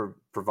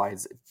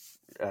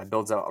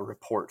builds out a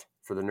report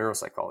for the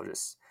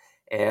neuropsychologist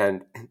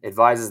and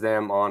advises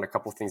them on a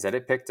couple of things that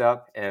it picked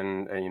up,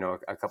 and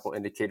a couple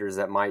indicators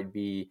that might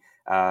be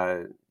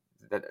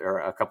that are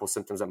a couple of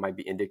symptoms that might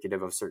be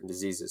indicative of certain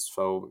diseases.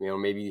 So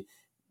maybe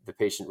the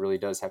patient really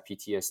does have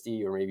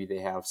PTSD, or maybe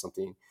they have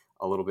something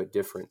a little bit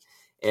different.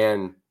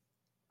 And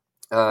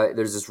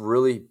there's this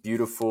really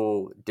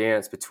beautiful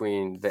dance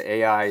between the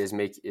AI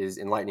is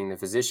enlightening the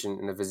physician,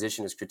 and the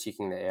physician is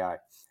critiquing the AI.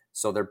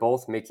 So they're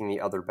both making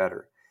the other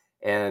better.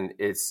 And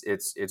it's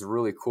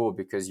really cool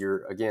because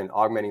you're, again,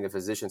 augmenting the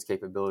physician's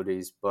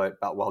capabilities, but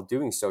while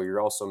doing so,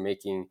 you're also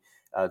making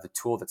the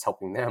tool that's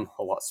helping them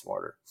a lot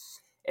smarter.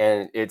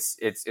 And it's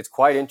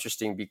quite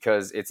interesting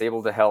because it's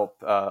able to help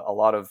a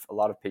lot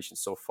of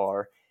patients so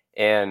far.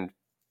 And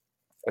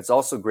It's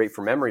also great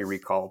for memory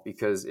recall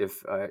because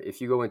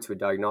if you go into a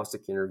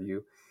diagnostic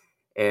interview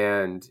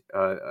and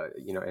I'm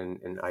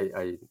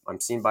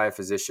seen by a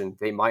physician,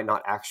 they might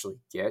not actually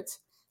get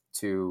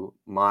to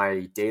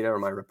my data or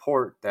my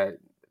report that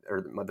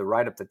or the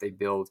write-up that they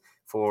build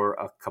for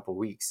a couple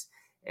weeks,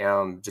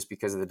 just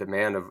because of the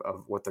demand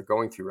of what they're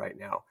going through right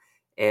now.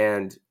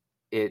 And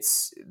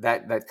it's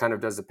that kind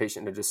of does the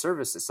patient a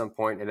disservice at some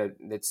point, and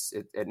it's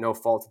at no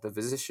fault of the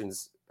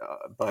physicians,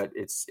 but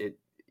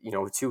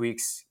 2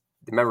 weeks,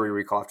 the memory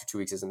recall after 2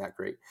 weeks isn't that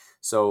great.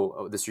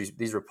 So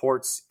these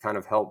reports kind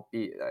of help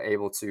be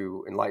able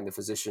to enlighten the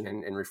physician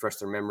and refresh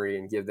their memory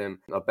and give them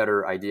a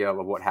better idea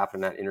of what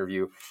happened in that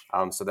interview,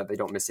 so that they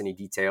don't miss any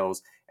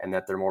details and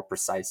that they're more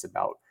precise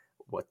about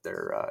what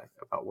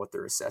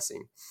they're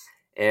assessing.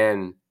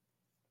 And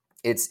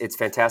it's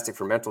fantastic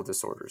for mental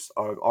disorders.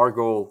 Our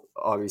goal,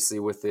 obviously,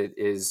 with it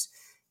is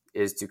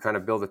to kind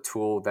of build a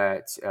tool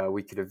that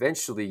we could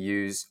eventually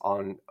use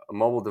on a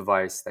mobile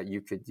device that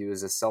you could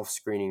use as a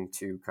self-screening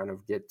to kind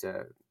of get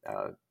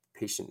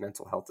patient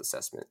mental health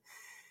assessment.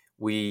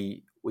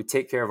 We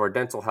take care of our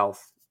dental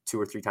health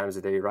 2 or 3 times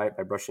a day, right?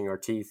 By brushing our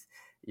teeth.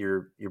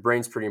 Your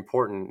brain's pretty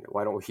important.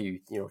 Why don't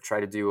we try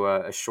to do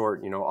a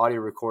short audio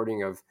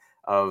recording of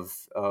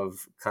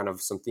kind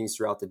of some things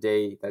throughout the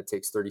day that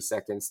takes 30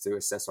 seconds to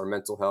assess our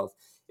mental health.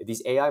 If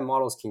these AI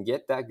models can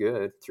get that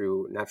good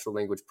through natural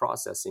language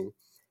processing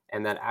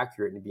and that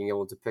accurate in being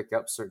able to pick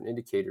up certain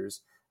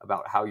indicators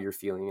about how you're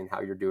feeling and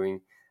how you're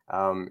doing,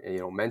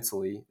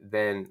 mentally,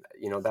 then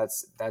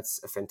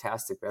that's a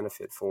fantastic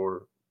benefit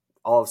for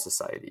all of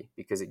society,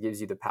 because it gives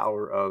you the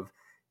power of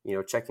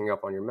checking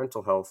up on your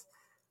mental health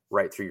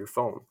right through your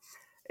phone.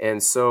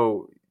 And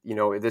so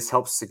this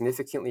helps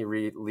significantly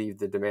relieve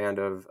the demand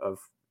of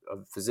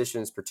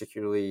physicians,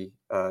 particularly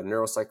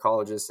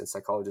neuropsychologists and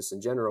psychologists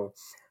in general,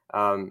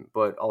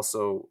 but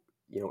also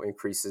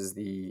increases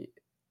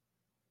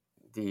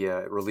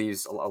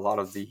relieves a lot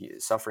of the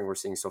suffering we're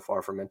seeing so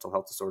far from mental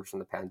health disorders from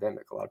the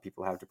pandemic. A lot of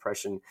people have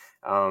depression,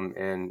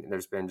 and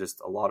there's been just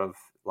a lot of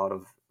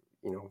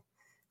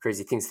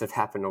crazy things that have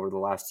happened over the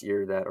last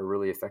year that are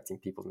really affecting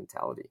people's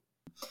mentality.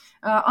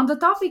 On the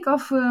topic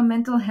of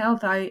mental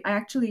health, I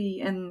actually,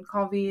 and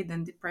COVID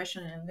and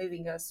depression and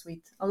leaving us with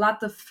a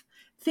lot of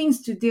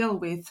things to deal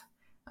with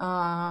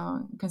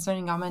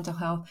concerning our mental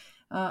health.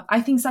 I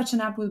think such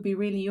an app will be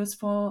really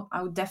useful.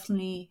 I would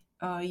definitely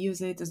use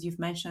it, as you've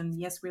mentioned.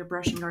 Yes, we are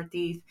brushing our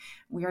teeth,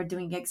 we are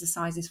doing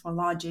exercises for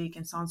logic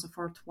and so on and so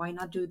forth. Why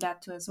not do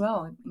that too as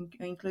well,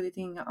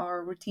 including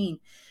our routine?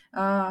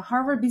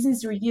 Harvard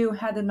Business Review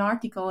had an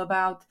article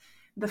about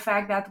the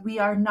fact that we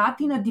are not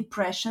in a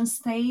depression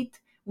state,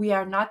 we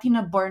are not in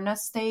a burnout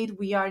state,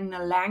 we are in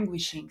a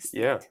languishing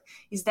state. Yeah.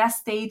 Is that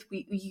state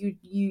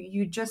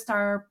you just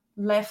are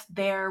left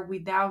there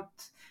without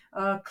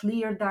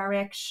clear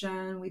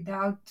direction,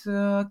 without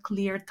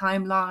clear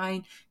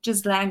timeline,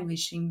 just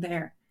languishing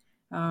there.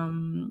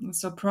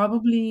 So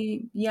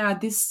probably, yeah,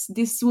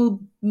 this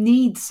will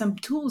need some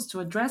tools to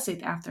address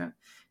it after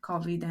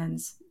COVID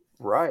ends.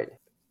 Right.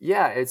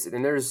 Yeah.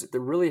 There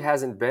really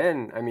hasn't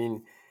been. I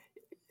mean,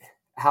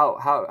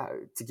 how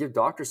to give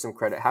doctors some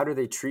credit, how do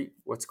they treat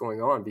what's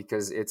going on?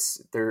 Because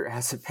there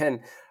hasn't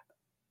been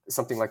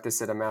something like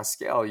this at a mass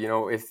scale.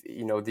 If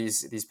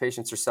these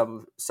patients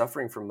are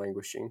suffering from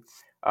languishing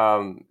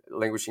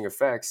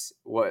effects,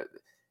 what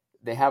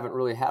they haven't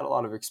really had a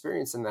lot of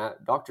experience in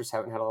that. Doctors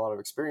haven't had a lot of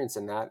experience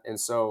in that, and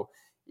so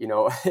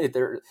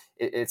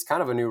it's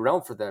kind of a new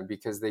realm for them,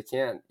 because they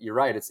can't. You're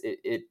right.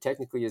 It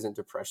technically isn't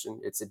depression.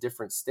 It's a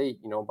different state.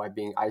 By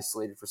being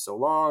isolated for so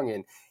long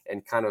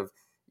and kind of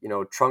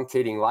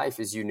truncating life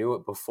as you knew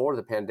it before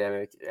the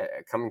pandemic,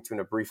 coming to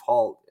a brief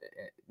halt.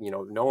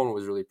 No one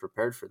was really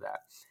prepared for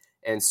that.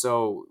 And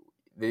so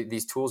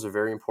these tools are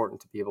very important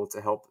to be able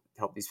to help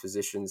these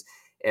physicians.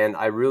 And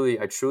I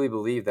truly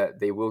believe that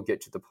they will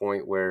get to the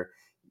point where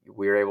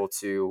we're able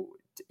to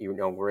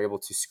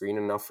screen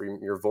enough for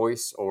your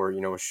voice, or,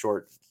 a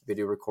short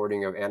video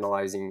recording of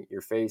analyzing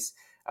your face,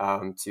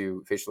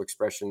 to facial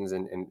expressions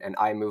and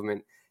eye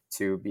movement,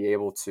 to be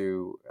able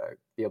to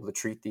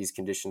treat these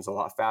conditions a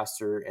lot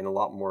faster and a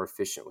lot more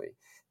efficiently.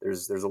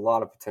 There's a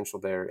lot of potential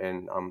there,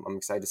 and I'm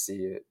excited to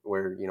see it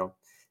where the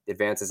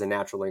advances in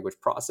natural language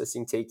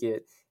processing take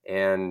it,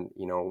 and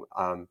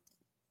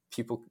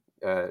people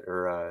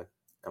or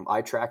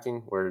eye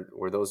tracking,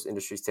 where those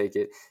industries take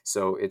it.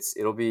 So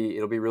it'll be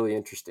really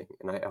interesting,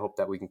 and I hope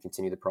that we can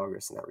continue the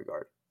progress in that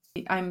regard.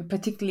 I'm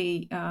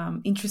particularly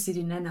interested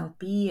in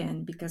NLP,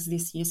 and because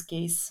this use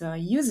case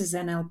uses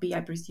NLP,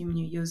 I presume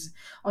you use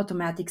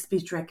automatic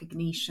speech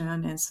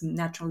recognition and some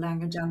natural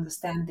language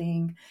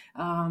understanding.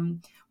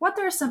 What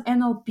are some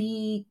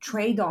NLP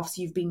trade-offs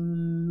you've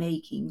been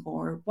making,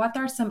 or what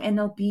are some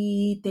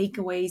NLP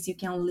takeaways you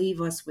can leave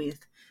us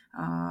with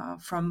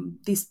from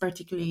this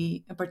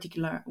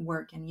particular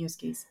work and use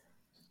case?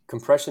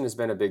 Compression has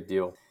been a big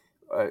deal.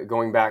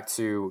 Going back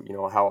to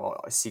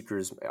how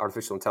Seeker's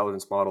artificial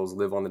intelligence models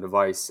live on the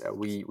device,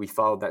 we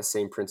followed that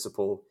same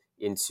principle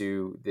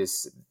into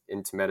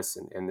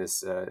medicine, and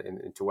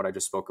into what I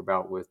just spoke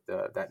about with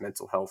that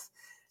mental health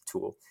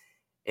tool.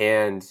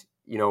 And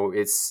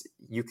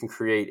you can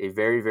create a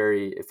very,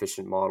 very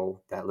efficient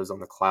model that lives on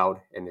the cloud,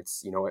 and it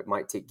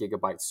might take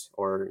gigabytes,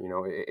 or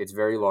it's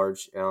very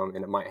large, and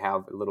it might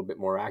have a little bit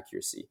more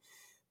accuracy.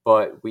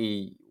 But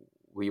we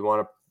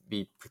want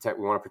to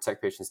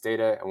protect patients'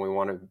 data, and we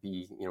want to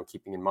be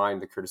keeping in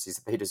mind the courtesies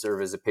that they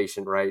deserve as a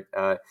patient, right?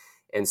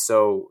 And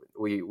so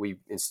we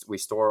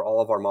store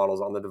all of our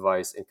models on the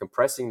device, and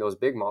compressing those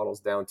big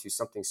models down to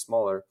something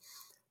smaller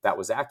that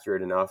was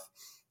accurate enough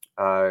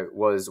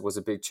was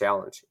a big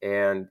challenge.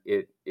 And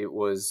it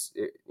was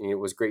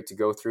great to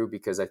go through,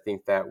 because I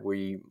think that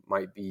we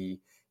might be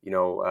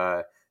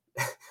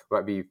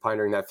might be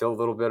pioneering that field a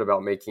little bit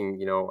about making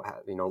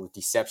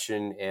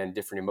deception and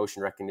different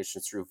emotion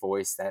recognition through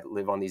voice that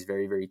live on these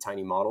very, very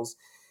tiny models.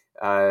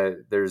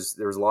 There's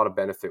a lot of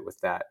benefit with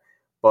that,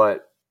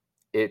 but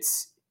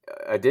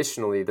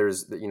additionally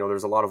there's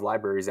a lot of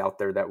libraries out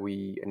there that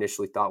we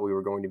initially thought we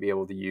were going to be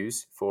able to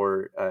use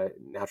for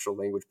natural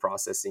language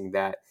processing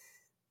that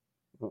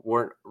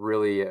weren't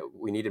really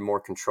we needed more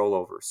control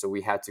over. So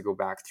we had to go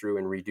back through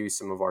and redo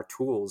some of our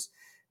tools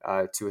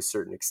to a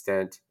certain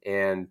extent,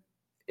 and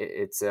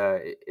it's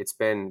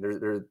been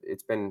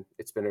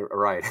a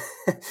ride.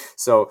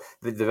 So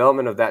the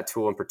development of that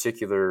tool in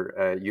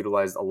particular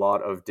utilized a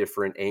lot of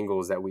different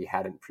angles that we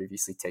hadn't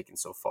previously taken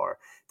so far.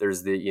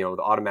 There's the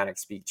automatic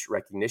speech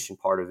recognition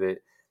part of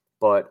it,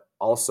 but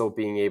also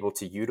being able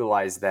to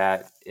utilize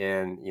that,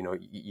 and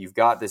you've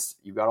got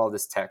all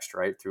this text,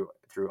 right,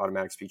 through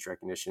automatic speech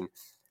recognition,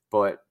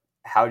 but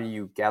how do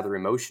you gather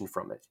emotion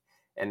from it,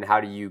 and how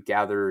do you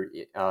gather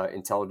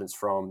intelligence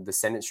from the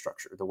sentence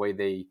structure, the way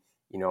they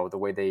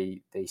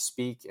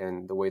speak,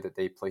 and the way that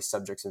they place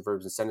subjects and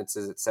verbs in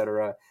sentences,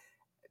 etc.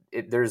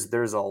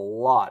 There's a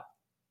lot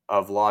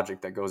of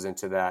logic that goes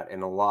into that,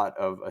 and a lot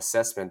of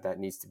assessment that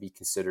needs to be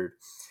considered,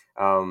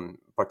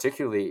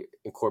 particularly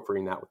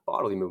incorporating that with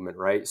bodily movement,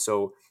 right?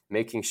 So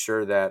making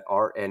sure that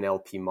our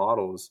NLP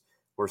models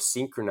were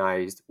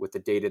synchronized with the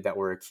data that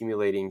we're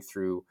accumulating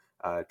through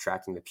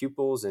tracking the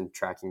pupils and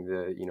tracking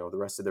the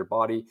rest of their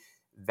body.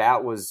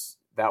 That was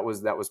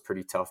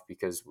pretty tough,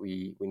 because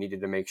we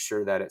needed to make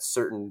sure that at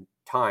certain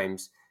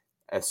times,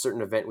 a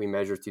certain event we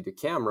measured through the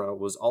camera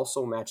was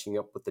also matching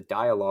up with the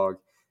dialogue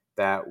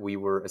that we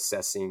were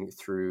assessing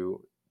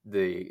through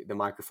the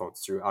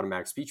microphones, through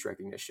automatic speech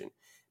recognition,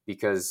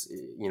 because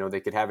they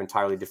could have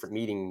entirely different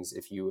meanings.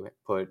 If you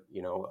put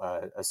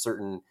a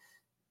certain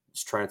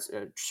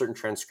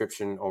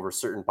transcription over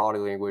certain body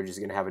language is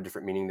going to have a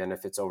different meaning than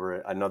if it's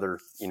over another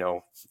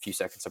few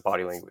seconds of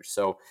body language.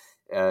 So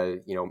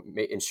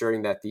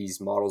ensuring that these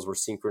models were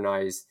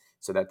synchronized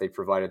so that they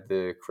provided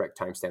the correct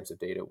timestamps of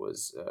data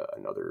was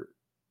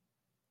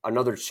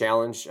another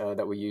challenge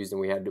that we used,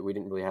 and we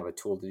didn't really have a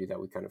tool to do that.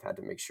 We kind of had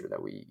to make sure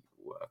that we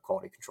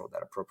quality controlled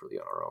that appropriately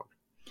on our own.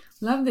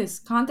 Love this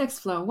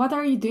context flow. What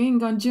are you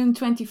doing on June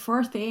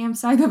 24th AM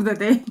side of the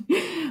day?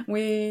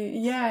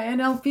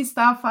 NLP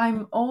stuff,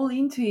 I'm all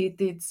into it.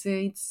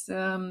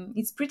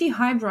 It's pretty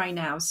hype right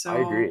now. So I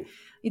agree.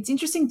 It's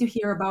interesting to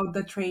hear about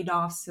the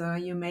trade-offs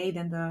you made,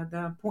 and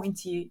the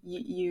points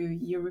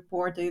you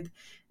reported.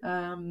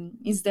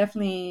 It's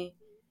definitely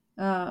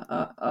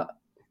a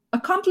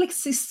complex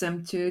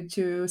system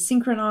to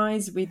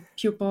synchronize with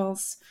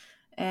pupils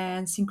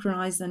and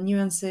synchronize the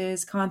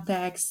nuances,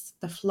 context,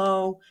 the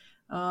flow,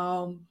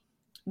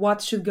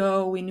 what should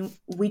go in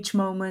which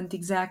moment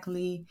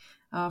exactly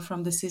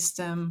from the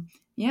system.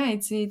 Yeah,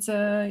 it's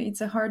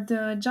a hard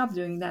job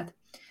doing that.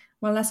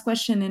 One last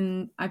question,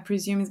 and I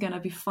presume it's gonna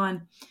be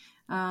fun.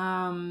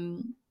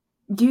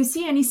 Do you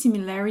see any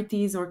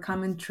similarities or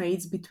common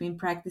traits between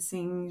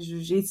practicing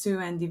jiu-jitsu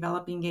and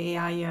developing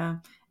AI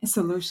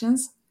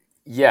solutions?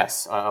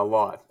 Yes, a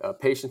lot.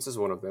 Patience is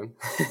one of them.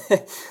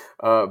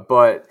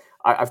 But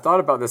I've thought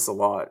about this a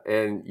lot,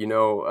 and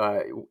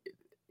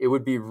it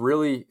would be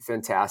really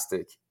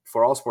fantastic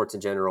for all sports in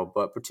general,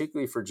 but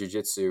particularly for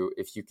jiu-jitsu,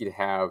 if you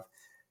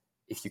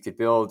could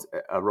build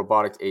a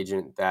robotic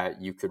agent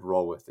that you could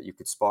roll with, that you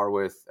could spar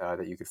with,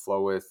 that you could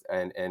flow with,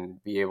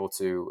 and be able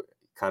to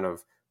kind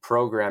of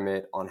program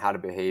it on how to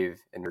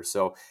behave. And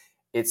so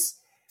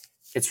it's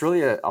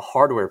really a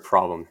hardware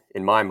problem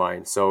in my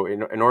mind. So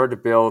in order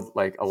to build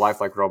like a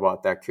lifelike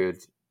robot that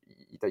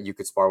you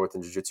could spar with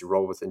in jiu-jitsu,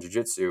 roll with in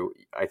jiu-jitsu,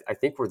 I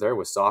think we're there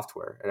with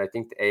software. And I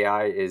think the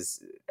AI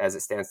is, as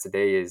it stands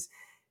today, is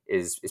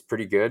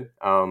pretty good.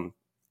 And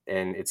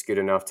it's good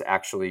enough to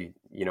actually,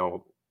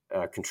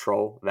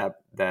 control that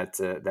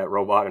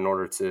robot in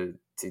order to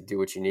do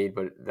what you need.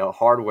 But the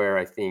hardware,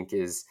 I think,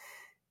 is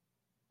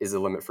a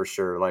limit for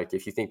sure. Like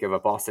if you think of a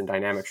Boston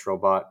Dynamics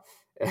robot,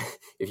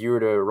 if you were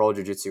to roll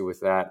jiu-jitsu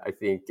with that, I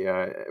think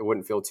it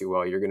wouldn't feel too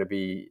well.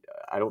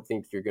 I don't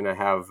think you're going to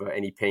have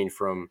any pain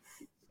from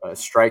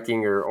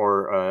striking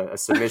or a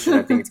submission.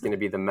 I think it's going to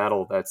be the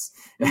metal that's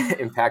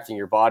impacting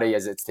your body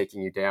as it's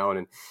taking you down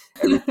and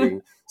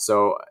everything.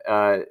 So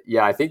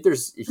I think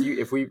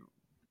if we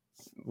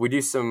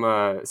do some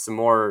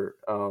more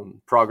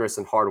progress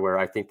in hardware,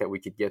 I think that we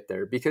could get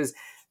there. Because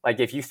like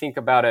if you think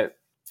about it,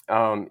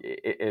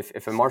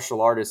 if a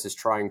martial artist is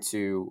trying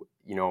to,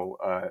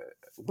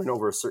 win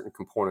over a certain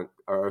component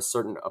or a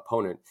certain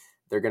opponent,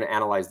 they're going to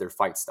analyze their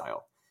fight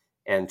style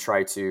and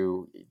try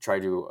to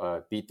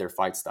beat their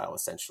fight style,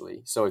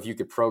 essentially. So if you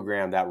could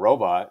program that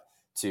robot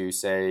to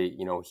say,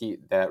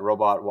 that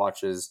robot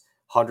watches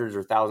hundreds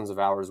or thousands of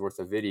hours worth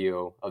of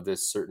video of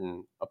this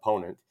certain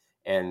opponent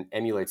and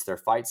emulates their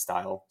fight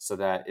style so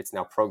that it's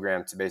now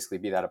programmed to basically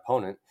be that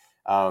opponent,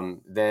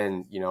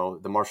 then,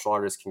 the martial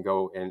artist can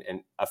go and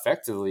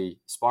effectively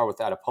spar with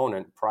that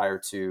opponent prior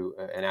to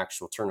an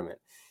actual tournament.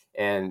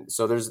 And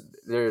so there's,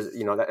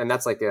 and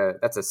that's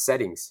that's a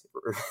settings,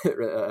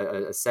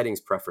 a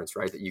settings preference,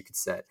 right? That you could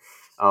set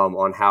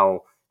on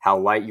how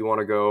light you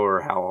want to go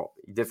or how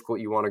difficult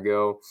you want to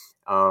go,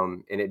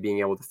 and it being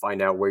able to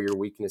find out where your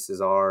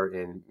weaknesses are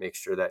and make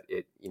sure that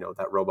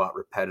that robot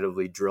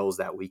repetitively drills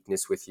that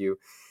weakness with you.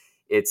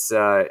 It's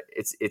an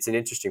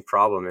interesting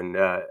problem, and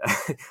I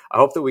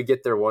hope that we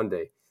get there one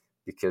day,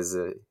 because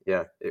it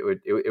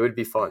would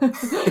be fun.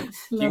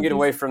 If you can get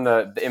away from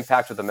the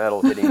impact of the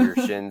metal hitting your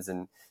shins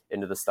and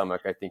into the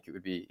stomach, I think it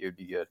would be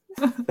good.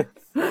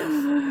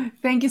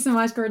 Thank you so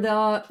much,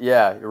 Cordell.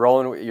 Yeah,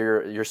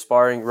 you're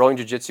sparring, rolling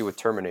jiu-jitsu with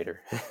Terminator.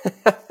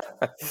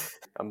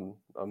 I'm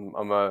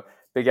a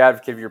big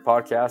advocate of your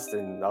podcast,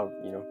 and I'll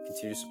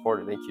continue to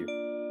support it. Thank you.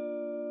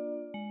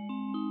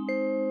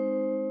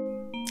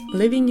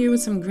 Leaving you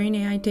with some Green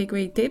AI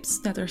takeaway tips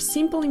that are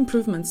simple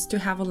improvements to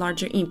have a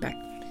larger impact.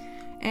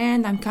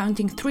 And I'm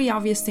counting 3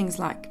 obvious things,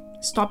 like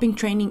stopping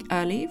training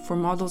early for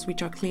models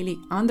which are clearly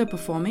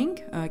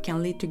underperforming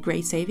can lead to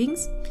great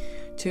savings.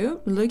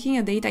 2, looking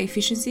at data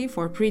efficiency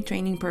for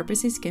pre-training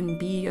purposes can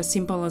be as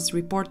simple as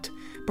report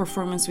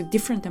performance with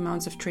different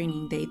amounts of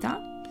training data.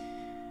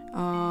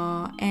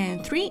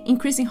 And 3,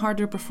 increasing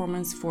hardware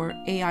performance for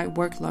AI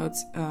workloads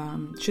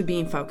should be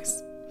in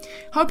focus.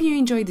 Hope you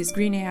enjoyed this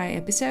Green AI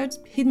episode.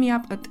 Hit me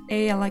up at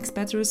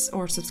ALXPetrus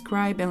or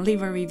subscribe and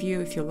leave a review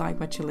if you like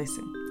what you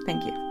listen.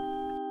 Thank you.